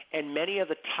 and many of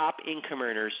the top income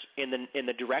earners in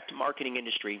the direct marketing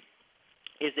industry,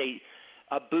 is a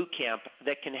boot camp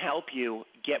that can help you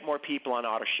get more people on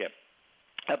AutoShip.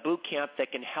 A boot camp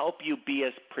that can help you be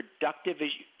as productive as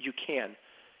you can.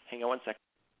 Hang on one second.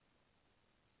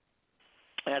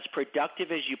 As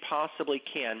productive as you possibly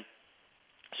can.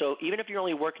 So even if you're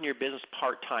only working your business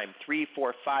part-time, 3,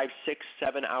 4, 5, 6,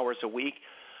 7 hours a week,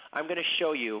 I'm going to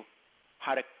show you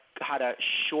how to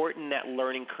shorten that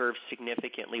learning curve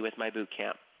significantly with my boot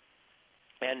camp.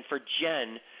 And for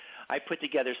Jen, I put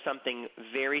together something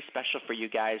very special for you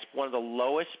guys, one of the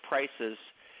lowest prices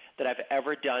that I've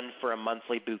ever done for a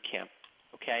monthly boot camp,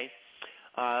 okay?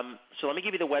 So let me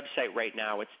give you the website right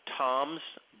now. It's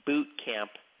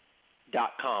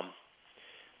tomsbootcamp.com,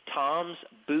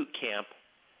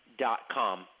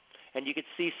 tomsbootcamp.com. And you can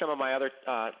see some of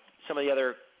the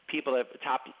other people, that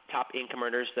top income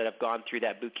earners that have gone through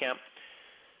that boot camp.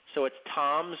 So it's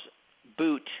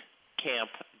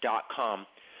tomsbootcamp.com.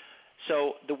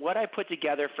 So what I put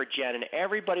together for Jen and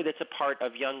everybody that's a part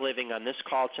of Young Living on this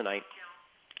call tonight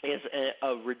is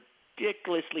a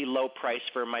ridiculously low price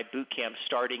for my boot camp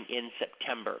starting in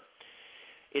September.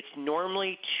 It's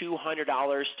normally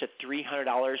 $200 to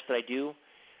 $300 that I do,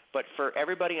 but for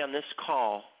everybody on this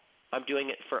call, I'm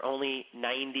doing it for only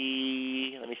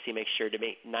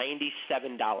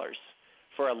 $97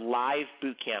 for a live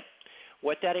boot camp.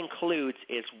 What that includes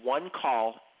is one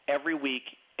call every week,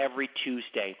 every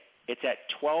Tuesday. It's at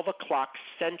 12 o'clock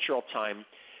Central Time,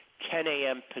 10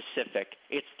 a.m. Pacific.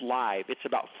 It's live. It's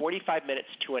about 45 minutes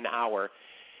to an hour.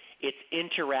 It's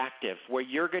interactive, where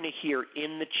you're going to hear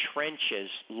in the trenches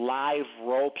live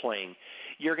role-playing.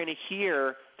 You're going to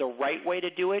hear the right way to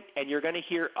do it, and you're going to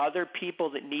hear other people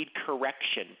that need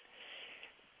correction.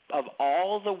 Of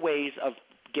all the ways of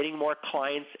getting more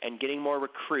clients and getting more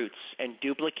recruits and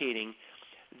duplicating,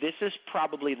 this is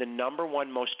probably the number one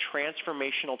most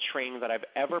transformational training that I've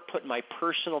ever put my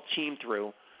personal team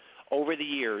through over the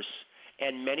years,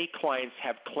 and many clients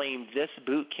have claimed this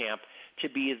boot camp to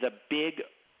be the big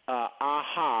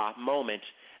aha moment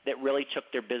that really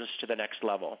took their business to the next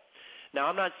level. Now,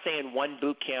 I'm not saying one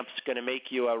boot camp's going to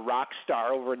make you a rock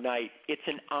star overnight. It's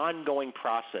an ongoing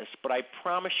process, but I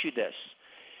promise you this,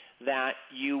 that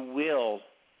you will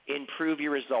improve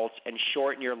your results and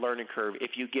shorten your learning curve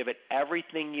if you give it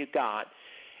everything you got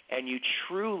and you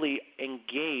truly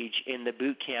engage in the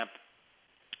boot camp,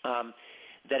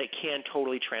 that it can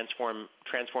totally transform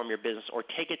your business or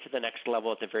take it to the next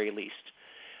level at the very least.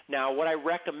 Now, what I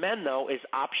recommend, though, is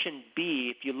option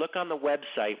B. If you look on the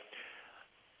website,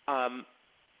 I'm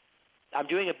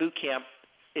doing a boot camp.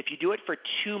 If you do it for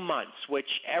 2 months, which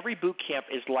every boot camp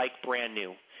is like brand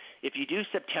new. If you do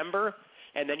September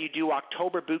and then you do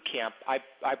October boot camp, I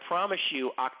promise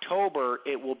you October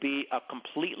it will be a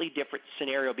completely different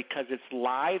scenario because it's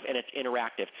live and it's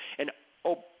interactive. And,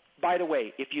 oh, by the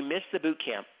way, if you miss the boot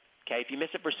camp, okay, if you miss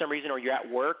it for some reason or you're at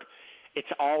work, it's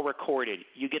all recorded.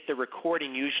 You get the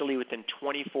recording usually within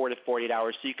 24 to 48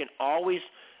 hours, so you can always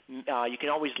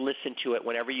listen to it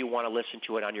whenever you want to listen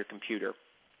to it on your computer.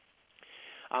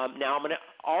 Now, I'm going to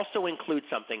also include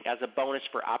something as a bonus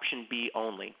for option B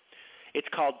only. It's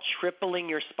called Tripling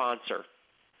Your Sponsor.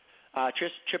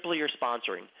 Triple Your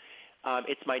Sponsoring.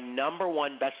 It's my number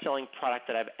one best-selling product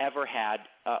that I've ever had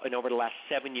in over the last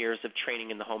 7 years of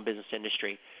training in the home business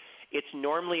industry. It's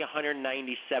normally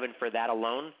 $197 for that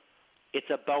alone. It's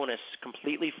a bonus,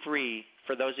 completely free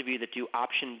for those of you that do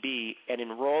option B and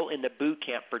enroll in the boot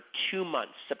camp for 2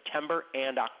 months, September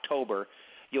and October.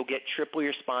 You'll get Triple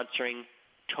Your Sponsoring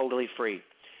totally free.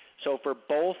 So for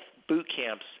both boot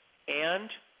camps and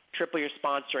Triple Your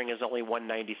Sponsoring is only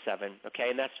 $197, okay?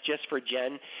 And that's just for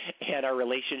Jen and our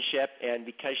relationship and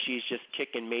because she's just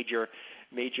kicking major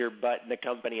butt in the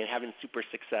company and having super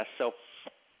success. So,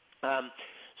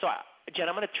 Jen,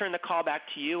 I'm going to turn the call back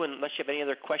to you unless you have any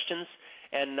other questions.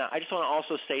 And I just want to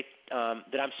also say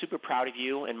that I'm super proud of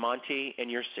you and Monty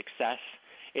and your success.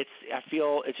 I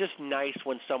feel it's just nice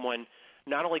when someone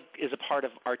not only is a part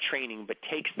of our training but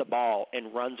takes the ball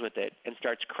and runs with it and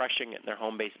starts crushing it in their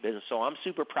home-based business. So I'm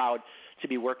super proud to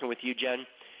be working with you, Jen.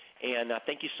 And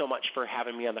thank you so much for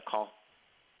having me on the call.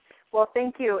 Well,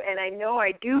 thank you. And I know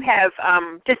I do have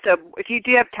if you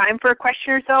do have time for a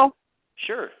question or so.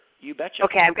 Sure, you betcha.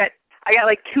 Okay, I got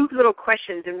like 2 little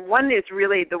questions, and one is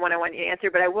really the one I want you to answer,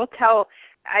 but I will tell,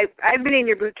 I've been in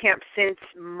your boot camp since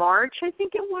March, I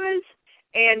think it was,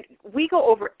 and we go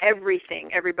over everything,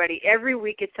 everybody. Every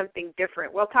week it's something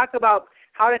different. We'll talk about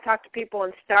how to talk to people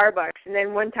in Starbucks, and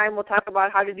then one time we'll talk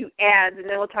about how to do ads, and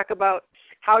then we'll talk about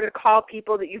how to call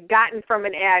people that you've gotten from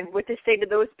an ad, what to say to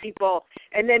those people,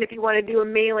 and then if you want to do a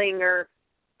mailing or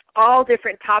all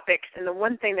different topics. And the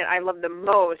one thing that I love the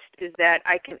most is that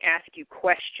I can ask you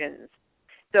questions.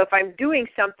 So if I'm doing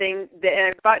something and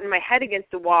I've gotten my head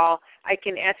against the wall, I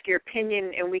can ask your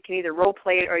opinion and we can either role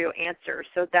play it or you'll answer.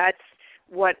 So that's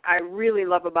what I really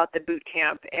love about the boot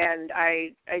camp, and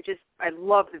I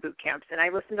love the boot camps. And I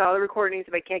listen to all the recordings.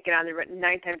 If I can't get on there, but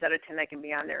 9 times out of 10 I can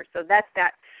be on there. So that's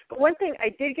that. But one thing, I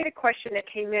did get a question that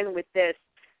came in with this.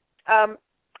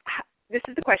 This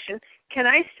is the question. Can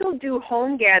I still do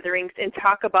home gatherings and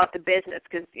talk about the business?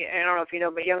 Because I don't know if you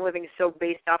know, but Young Living is so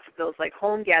based off of those like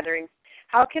home gatherings.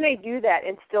 How can I do that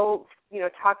and still,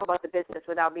 talk about the business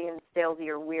without being salesy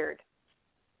or weird?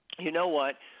 You know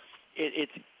what?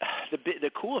 It's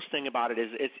the coolest thing about it is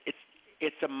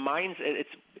it's a mind.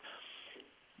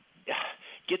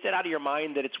 Get that out of your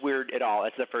mind that it's weird at all.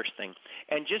 That's the first thing,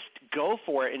 and just go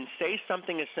for it and say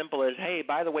something as simple as, "Hey,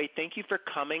 by the way, thank you for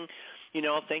coming.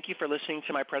 Thank you for listening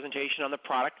to my presentation on the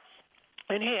product.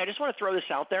 And hey, I just want to throw this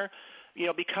out there.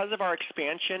 Because of our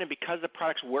expansion and because the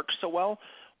products work so well,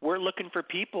 we're looking for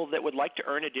people that would like to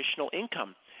earn additional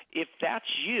income. If that's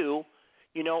you,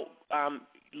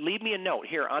 leave me a note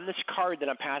here on this card that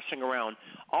I'm passing around.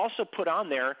 Also put on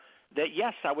there that,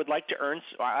 yes, I'd like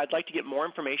to get more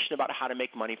information about how to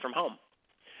make money from home."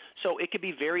 So it could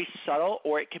be very subtle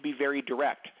or it could be very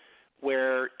direct,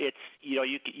 where it's,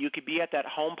 you could be at that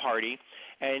home party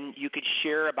and you could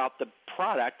share about the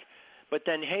product, but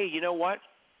then, hey, you know what?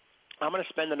 I'm going to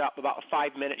spend about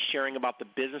 5 minutes sharing about the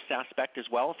business aspect as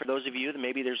well. For those of you,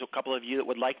 maybe there's a couple of you that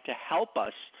would like to help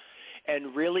us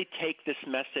and really take this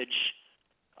message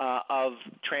of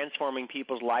transforming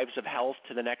people's lives of health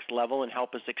to the next level and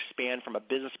help us expand from a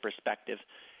business perspective.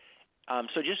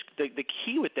 So just the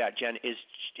key with that, Jen,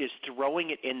 is throwing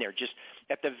it in there, just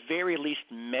at the very least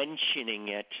mentioning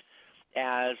it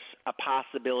as a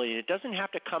possibility. It doesn't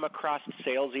have to come across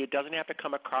salesy. It doesn't have to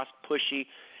come across pushy.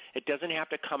 It doesn't have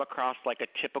to come across like a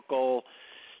typical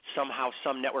somehow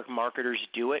some network marketers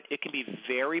do it. It can be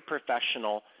very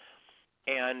professional.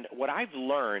 And what I've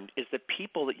learned is the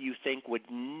people that you think would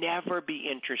never be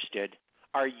interested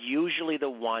are usually the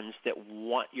ones that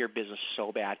want your business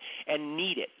so bad and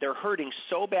need it. They're hurting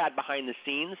so bad behind the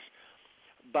scenes,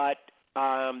 but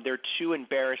they're too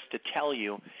embarrassed to tell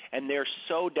you, and they're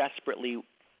so desperately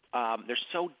They're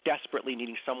so desperately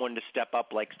needing someone to step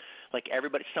up, like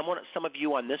everybody. Some of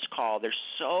you on this call, they're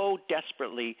so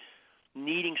desperately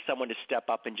needing someone to step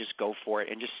up and just go for it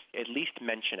and just at least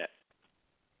mention it.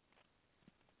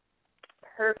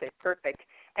 Perfect.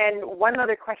 And one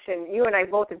other question. You and I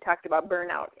both have talked about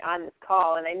burnout on this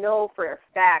call, and I know for a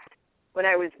fact when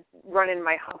I was running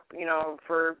my hump,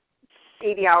 for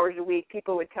 80 hours a week,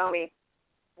 people would tell me,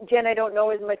 Jen, I don't know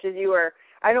as much as you, or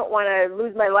I don't want to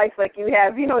lose my life like you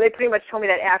have. They pretty much told me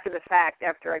that after the fact,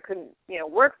 after I couldn't,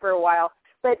 work for a while.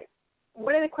 But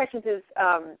one of the questions is,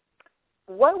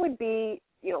 what would be,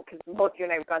 because both you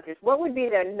and I have gone through this, what would be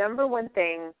the number one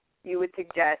thing you would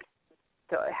suggest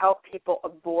to help people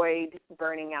avoid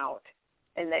burning out,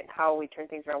 and that how we turn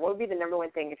things around? What would be the number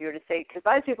one thing if you were to say, because a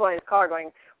lot of people on this call are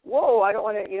going, whoa, I don't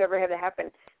want to ever have that happen.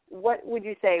 What would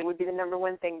you say would be the number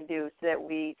one thing to do so that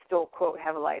we still, quote,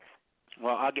 have a life?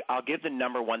 Well, I'll give the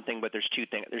number one thing, but there's two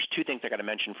things. There's two things I got to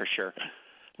mention for sure.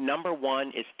 Number one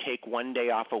is take one day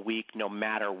off a week no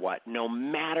matter what. No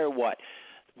matter what.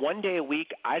 One day a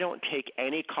week, I don't take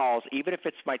any calls, even if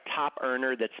it's my top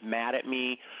earner that's mad at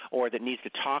me or that needs to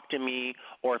talk to me,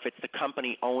 or if it's the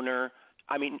company owner.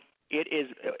 I mean, it is,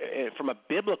 from a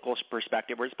biblical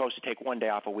perspective, we're supposed to take one day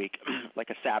off a week, like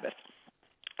a Sabbath.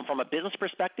 From a business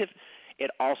perspective,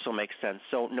 it also makes sense.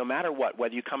 So no matter what,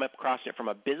 whether you come across it from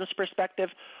a business perspective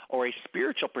or a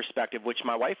spiritual perspective, which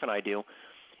my wife and I do,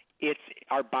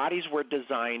 our bodies were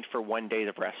designed for one day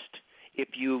of rest. If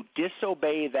you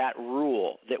disobey that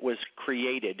rule that was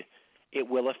created, it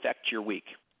will affect your week.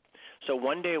 So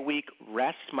one day a week,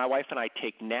 rest. My wife and I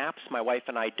take naps. My wife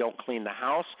and I don't clean the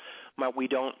house. We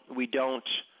don't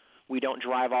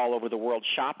drive all over the world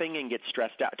shopping and get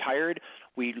stressed out, tired.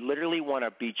 We literally want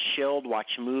to be chilled,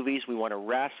 watch movies. We want to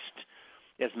rest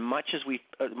as much as we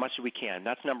can.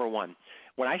 That's number one.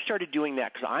 When I started doing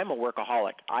that, because I'm a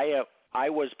workaholic, I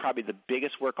was probably the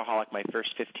biggest workaholic my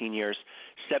first 15 years,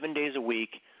 7 days a week,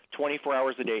 24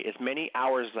 hours a day. As many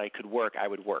hours as I could work, I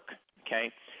would work,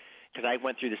 okay? Because I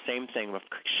went through the same thing.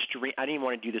 I didn't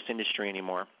want to do this industry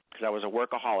anymore because I was a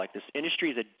workaholic. This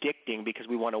industry is addicting because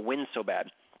we want to win so bad.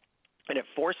 And it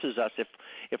forces us,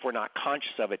 if we're not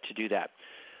conscious of it, to do that.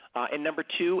 And number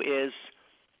two is,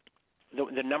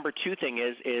 the number two thing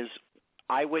is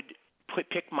I would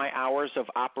pick my hours of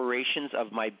operations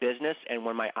of my business, and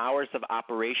when my hours of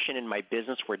operation in my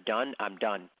business were done, I'm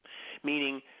done.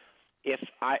 Meaning, if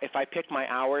I pick my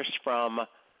hours from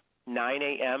 9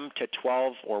 a.m. to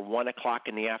 12 or 1 o'clock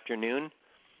in the afternoon,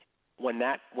 when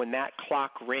that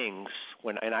clock rings,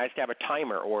 and I have to have a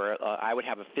timer, or I would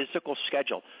have a physical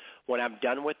schedule. When I'm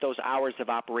done with those hours of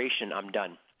operation, I'm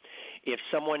done. If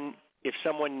someone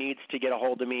needs to get a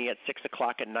hold of me at 6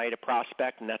 o'clock at night, a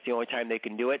prospect, and that's the only time they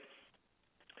can do it,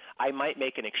 I might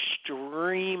make an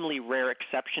extremely rare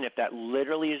exception if that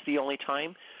literally is the only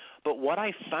time. But what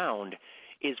I found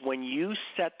is when you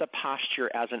set the posture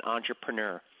as an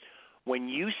entrepreneur, when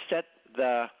you set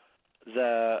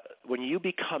when you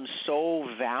become so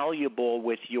valuable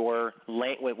with your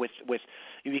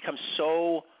you become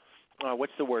so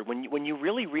what's the word? When you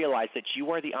really realize that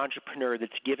you are the entrepreneur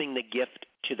that's giving the gift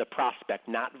to the prospect,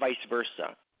 not vice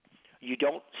versa. You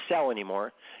don't sell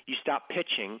anymore. You stop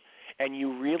pitching, and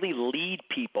you really lead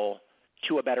people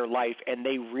to a better life, and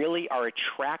they really are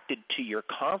attracted to your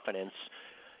confidence.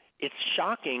 It's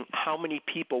shocking how many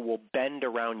people will bend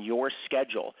around your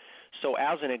schedule. So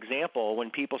as an example,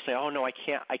 when people say, oh, no, I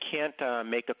can't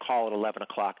make a call at 11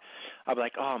 o'clock, I'll be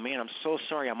like, oh, man, I'm so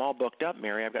sorry. I'm all booked up,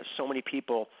 Mary. I've got so many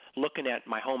people looking at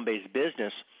my home-based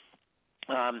business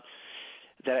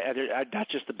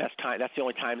that's just the best time. That's the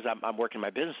only times I'm working my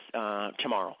business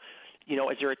tomorrow.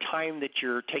 Is there a time that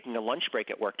you're taking a lunch break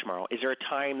at work tomorrow? Is there a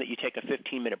time that you take a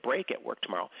 15-minute break at work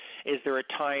tomorrow? Is there a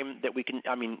time that we can,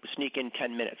 sneak in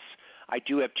 10 minutes? I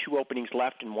do have 2 openings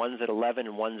left, and one's at 11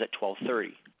 and one's at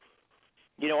 12:30.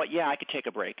 You know what? Yeah, I could take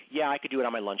a break. Yeah, I could do it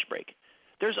on my lunch break.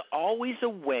 There's always a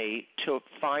way to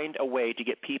find a way to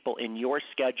get people in your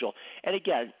schedule. And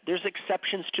again, there's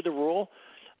exceptions to the rule,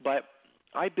 but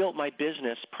I built my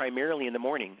business primarily in the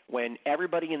morning when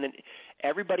everybody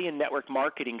in network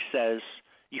marketing says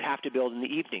you have to build in the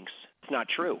evenings. It's not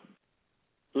true.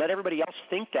 Let everybody else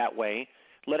think that way.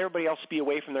 Let everybody else be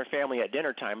away from their family at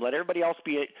dinner time. Let everybody else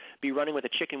be running with a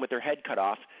chicken with their head cut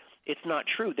off. It's not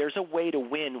true. There's a way to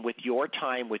win with your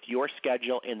time, with your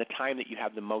schedule, and the time that you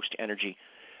have the most energy.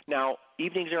 Now,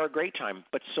 evenings are a great time,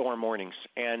 but so are mornings.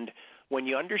 And when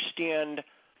you understand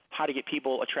how to get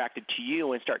people attracted to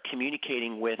you and start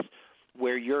communicating with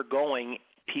where you're going,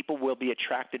 people will be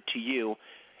attracted to you,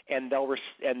 and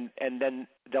then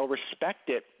they'll respect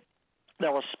it.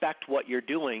 They'll respect what you're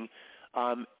doing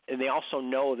And they also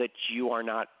know that you are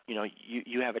not,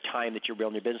 you have a time that you're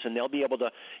building your business, and you'll be able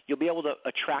to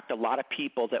attract a lot of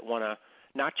people that want to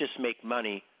not just make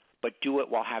money, but do it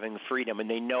while having freedom. And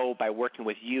they know by working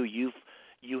with you,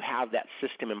 you have that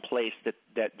system in place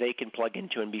that they can plug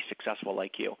into and be successful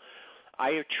like you.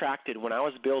 When I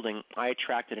was building,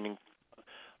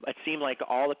 it seemed like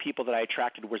all the people that I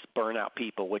attracted was burnout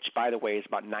people, which, by the way, is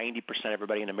about 90% of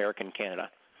everybody in America and Canada.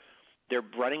 They're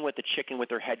running with the chicken with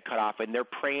their head cut off, and they're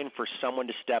praying for someone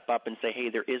to step up and say, hey,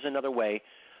 there is another way.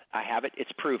 I have it.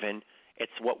 It's proven.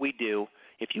 It's what we do.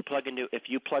 If you plug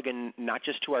in not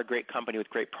just to our great company with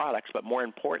great products, but more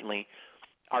importantly,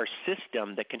 our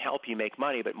system that can help you make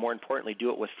money, but more importantly, do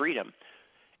it with freedom.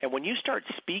 And when you start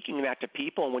speaking that to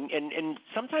people, and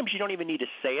sometimes you don't even need to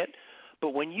say it,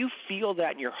 but when you feel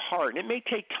that in your heart, and it may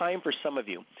take time for some of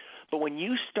you, but when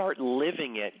you start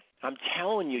living it, I'm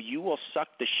telling you, you will suck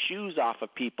the shoes off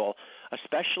of people,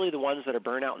 especially the ones that are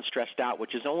burnt out and stressed out,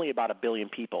 which is only about 1 billion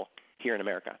people here in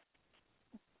America.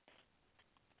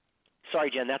 Sorry,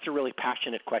 Jen, that's a really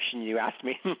passionate question you asked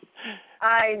me.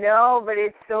 I know, but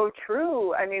it's so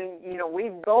true. I mean,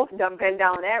 we've both been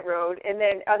down that road, and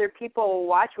then other people will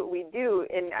watch what we do,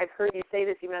 and I've heard you say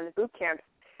this even on the boot camps.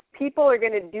 People are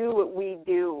going to do what we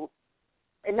do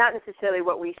and not necessarily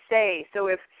what we say. So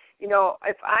if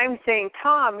I'm saying,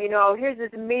 Tom, here's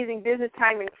this amazing business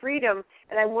time and freedom,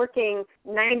 and I'm working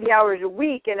 90 hours a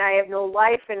week, and I have no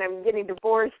life, and I'm getting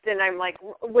divorced, and I'm like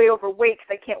way overweight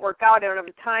because I can't work out, I don't have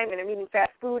the time, and I'm eating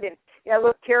fast food, and I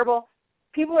look terrible.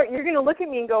 You're going to look at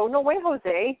me and go, no way,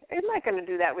 Jose, I'm not going to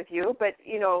do that with you. But,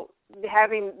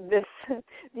 having this,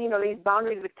 these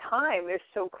boundaries with time, they're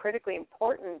so critically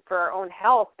important for our own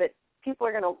health that people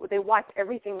are they watch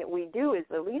everything that we do as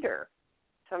the leader.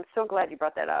 So I'm so glad you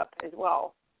brought that up as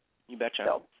well. You betcha.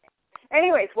 So,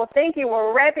 anyways, well, thank you.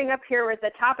 We're wrapping up here. We're at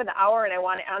the top of the hour, and I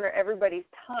want to honor everybody's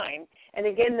time. And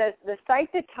again, the site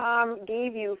that Tom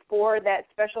gave you for that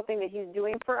special thing that he's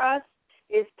doing for us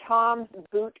is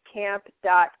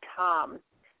tomsbootcamp.com.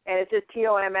 And it's just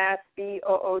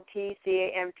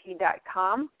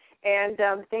TOMSBOOTCAMP.com. And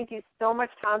thank you so much,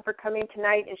 Tom, for coming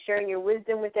tonight and sharing your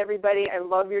wisdom with everybody. I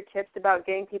love your tips about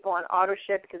getting people on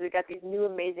AutoShip because we've got these new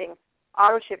amazing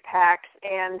AutoShip packs.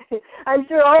 And I'm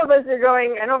sure all of us are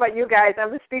going, I don't know about you guys, I'm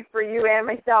going to speak for you and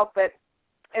myself, but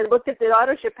I looked at the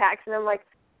AutoShip packs and I'm like,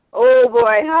 oh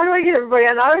boy, how do I get everybody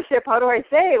on AutoShip? How do I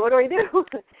say? What do I do?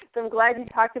 So I'm glad you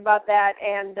talked about that.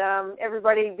 And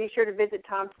everybody, be sure to visit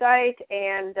Tom's site.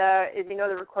 And as you know,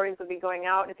 the recordings will be going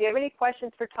out. And if you have any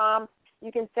questions for Tom,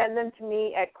 you can send them to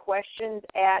me at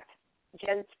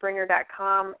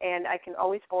questions@jenspringer.com, and I can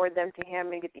always forward them to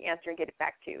him and get the answer and get it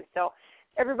back to you. So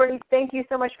everybody, thank you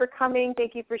so much for coming.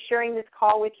 Thank you for sharing this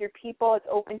call with your people. It's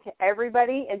open to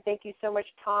everybody. And thank you so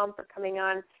much, Tom, for coming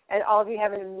on. And all of you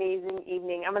have an amazing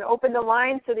evening. I'm going to open the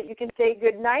line so that you can say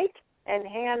good night. And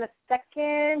hang on a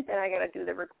second. And I got to do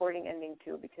the recording ending,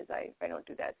 too, because if I don't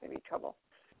do that, it's going to be trouble.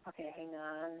 Okay, hang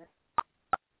on.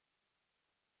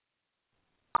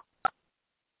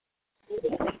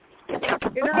 Good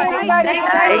night,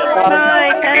 everybody. Good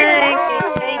night.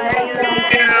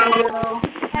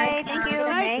 Thank you.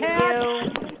 Thank you.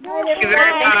 Thank you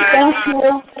very much. Thank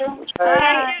you.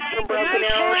 Bye.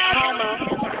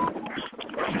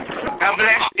 God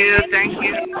bless you. Thank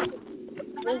you.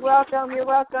 You're welcome. You're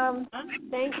welcome.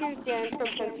 Thank you, Jen from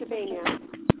Pennsylvania.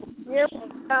 You're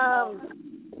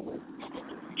welcome.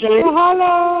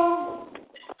 Hello.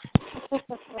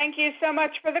 Thank you so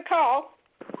much for the call.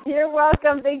 You're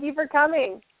welcome. Thank you for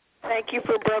coming. Thank you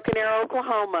from Broken Arrow,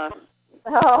 Oklahoma.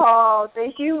 Oh,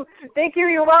 thank you. Thank you.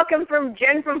 You're welcome from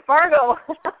Jen from Fargo.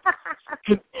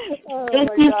 Thank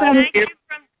you from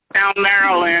Down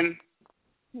Maryland.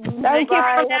 Thank you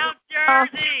from South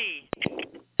Jersey.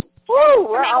 Woo,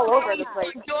 we're all over the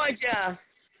place. Georgia.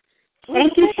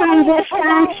 Thank you from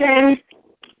Wisconsin.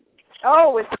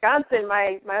 Oh, Wisconsin,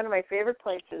 one of my favorite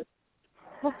places.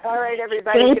 All right,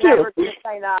 everybody. Thank Good night. you. We're going to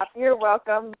sign off. You're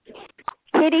welcome.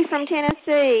 Kitty from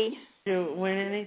Tennessee. You win any?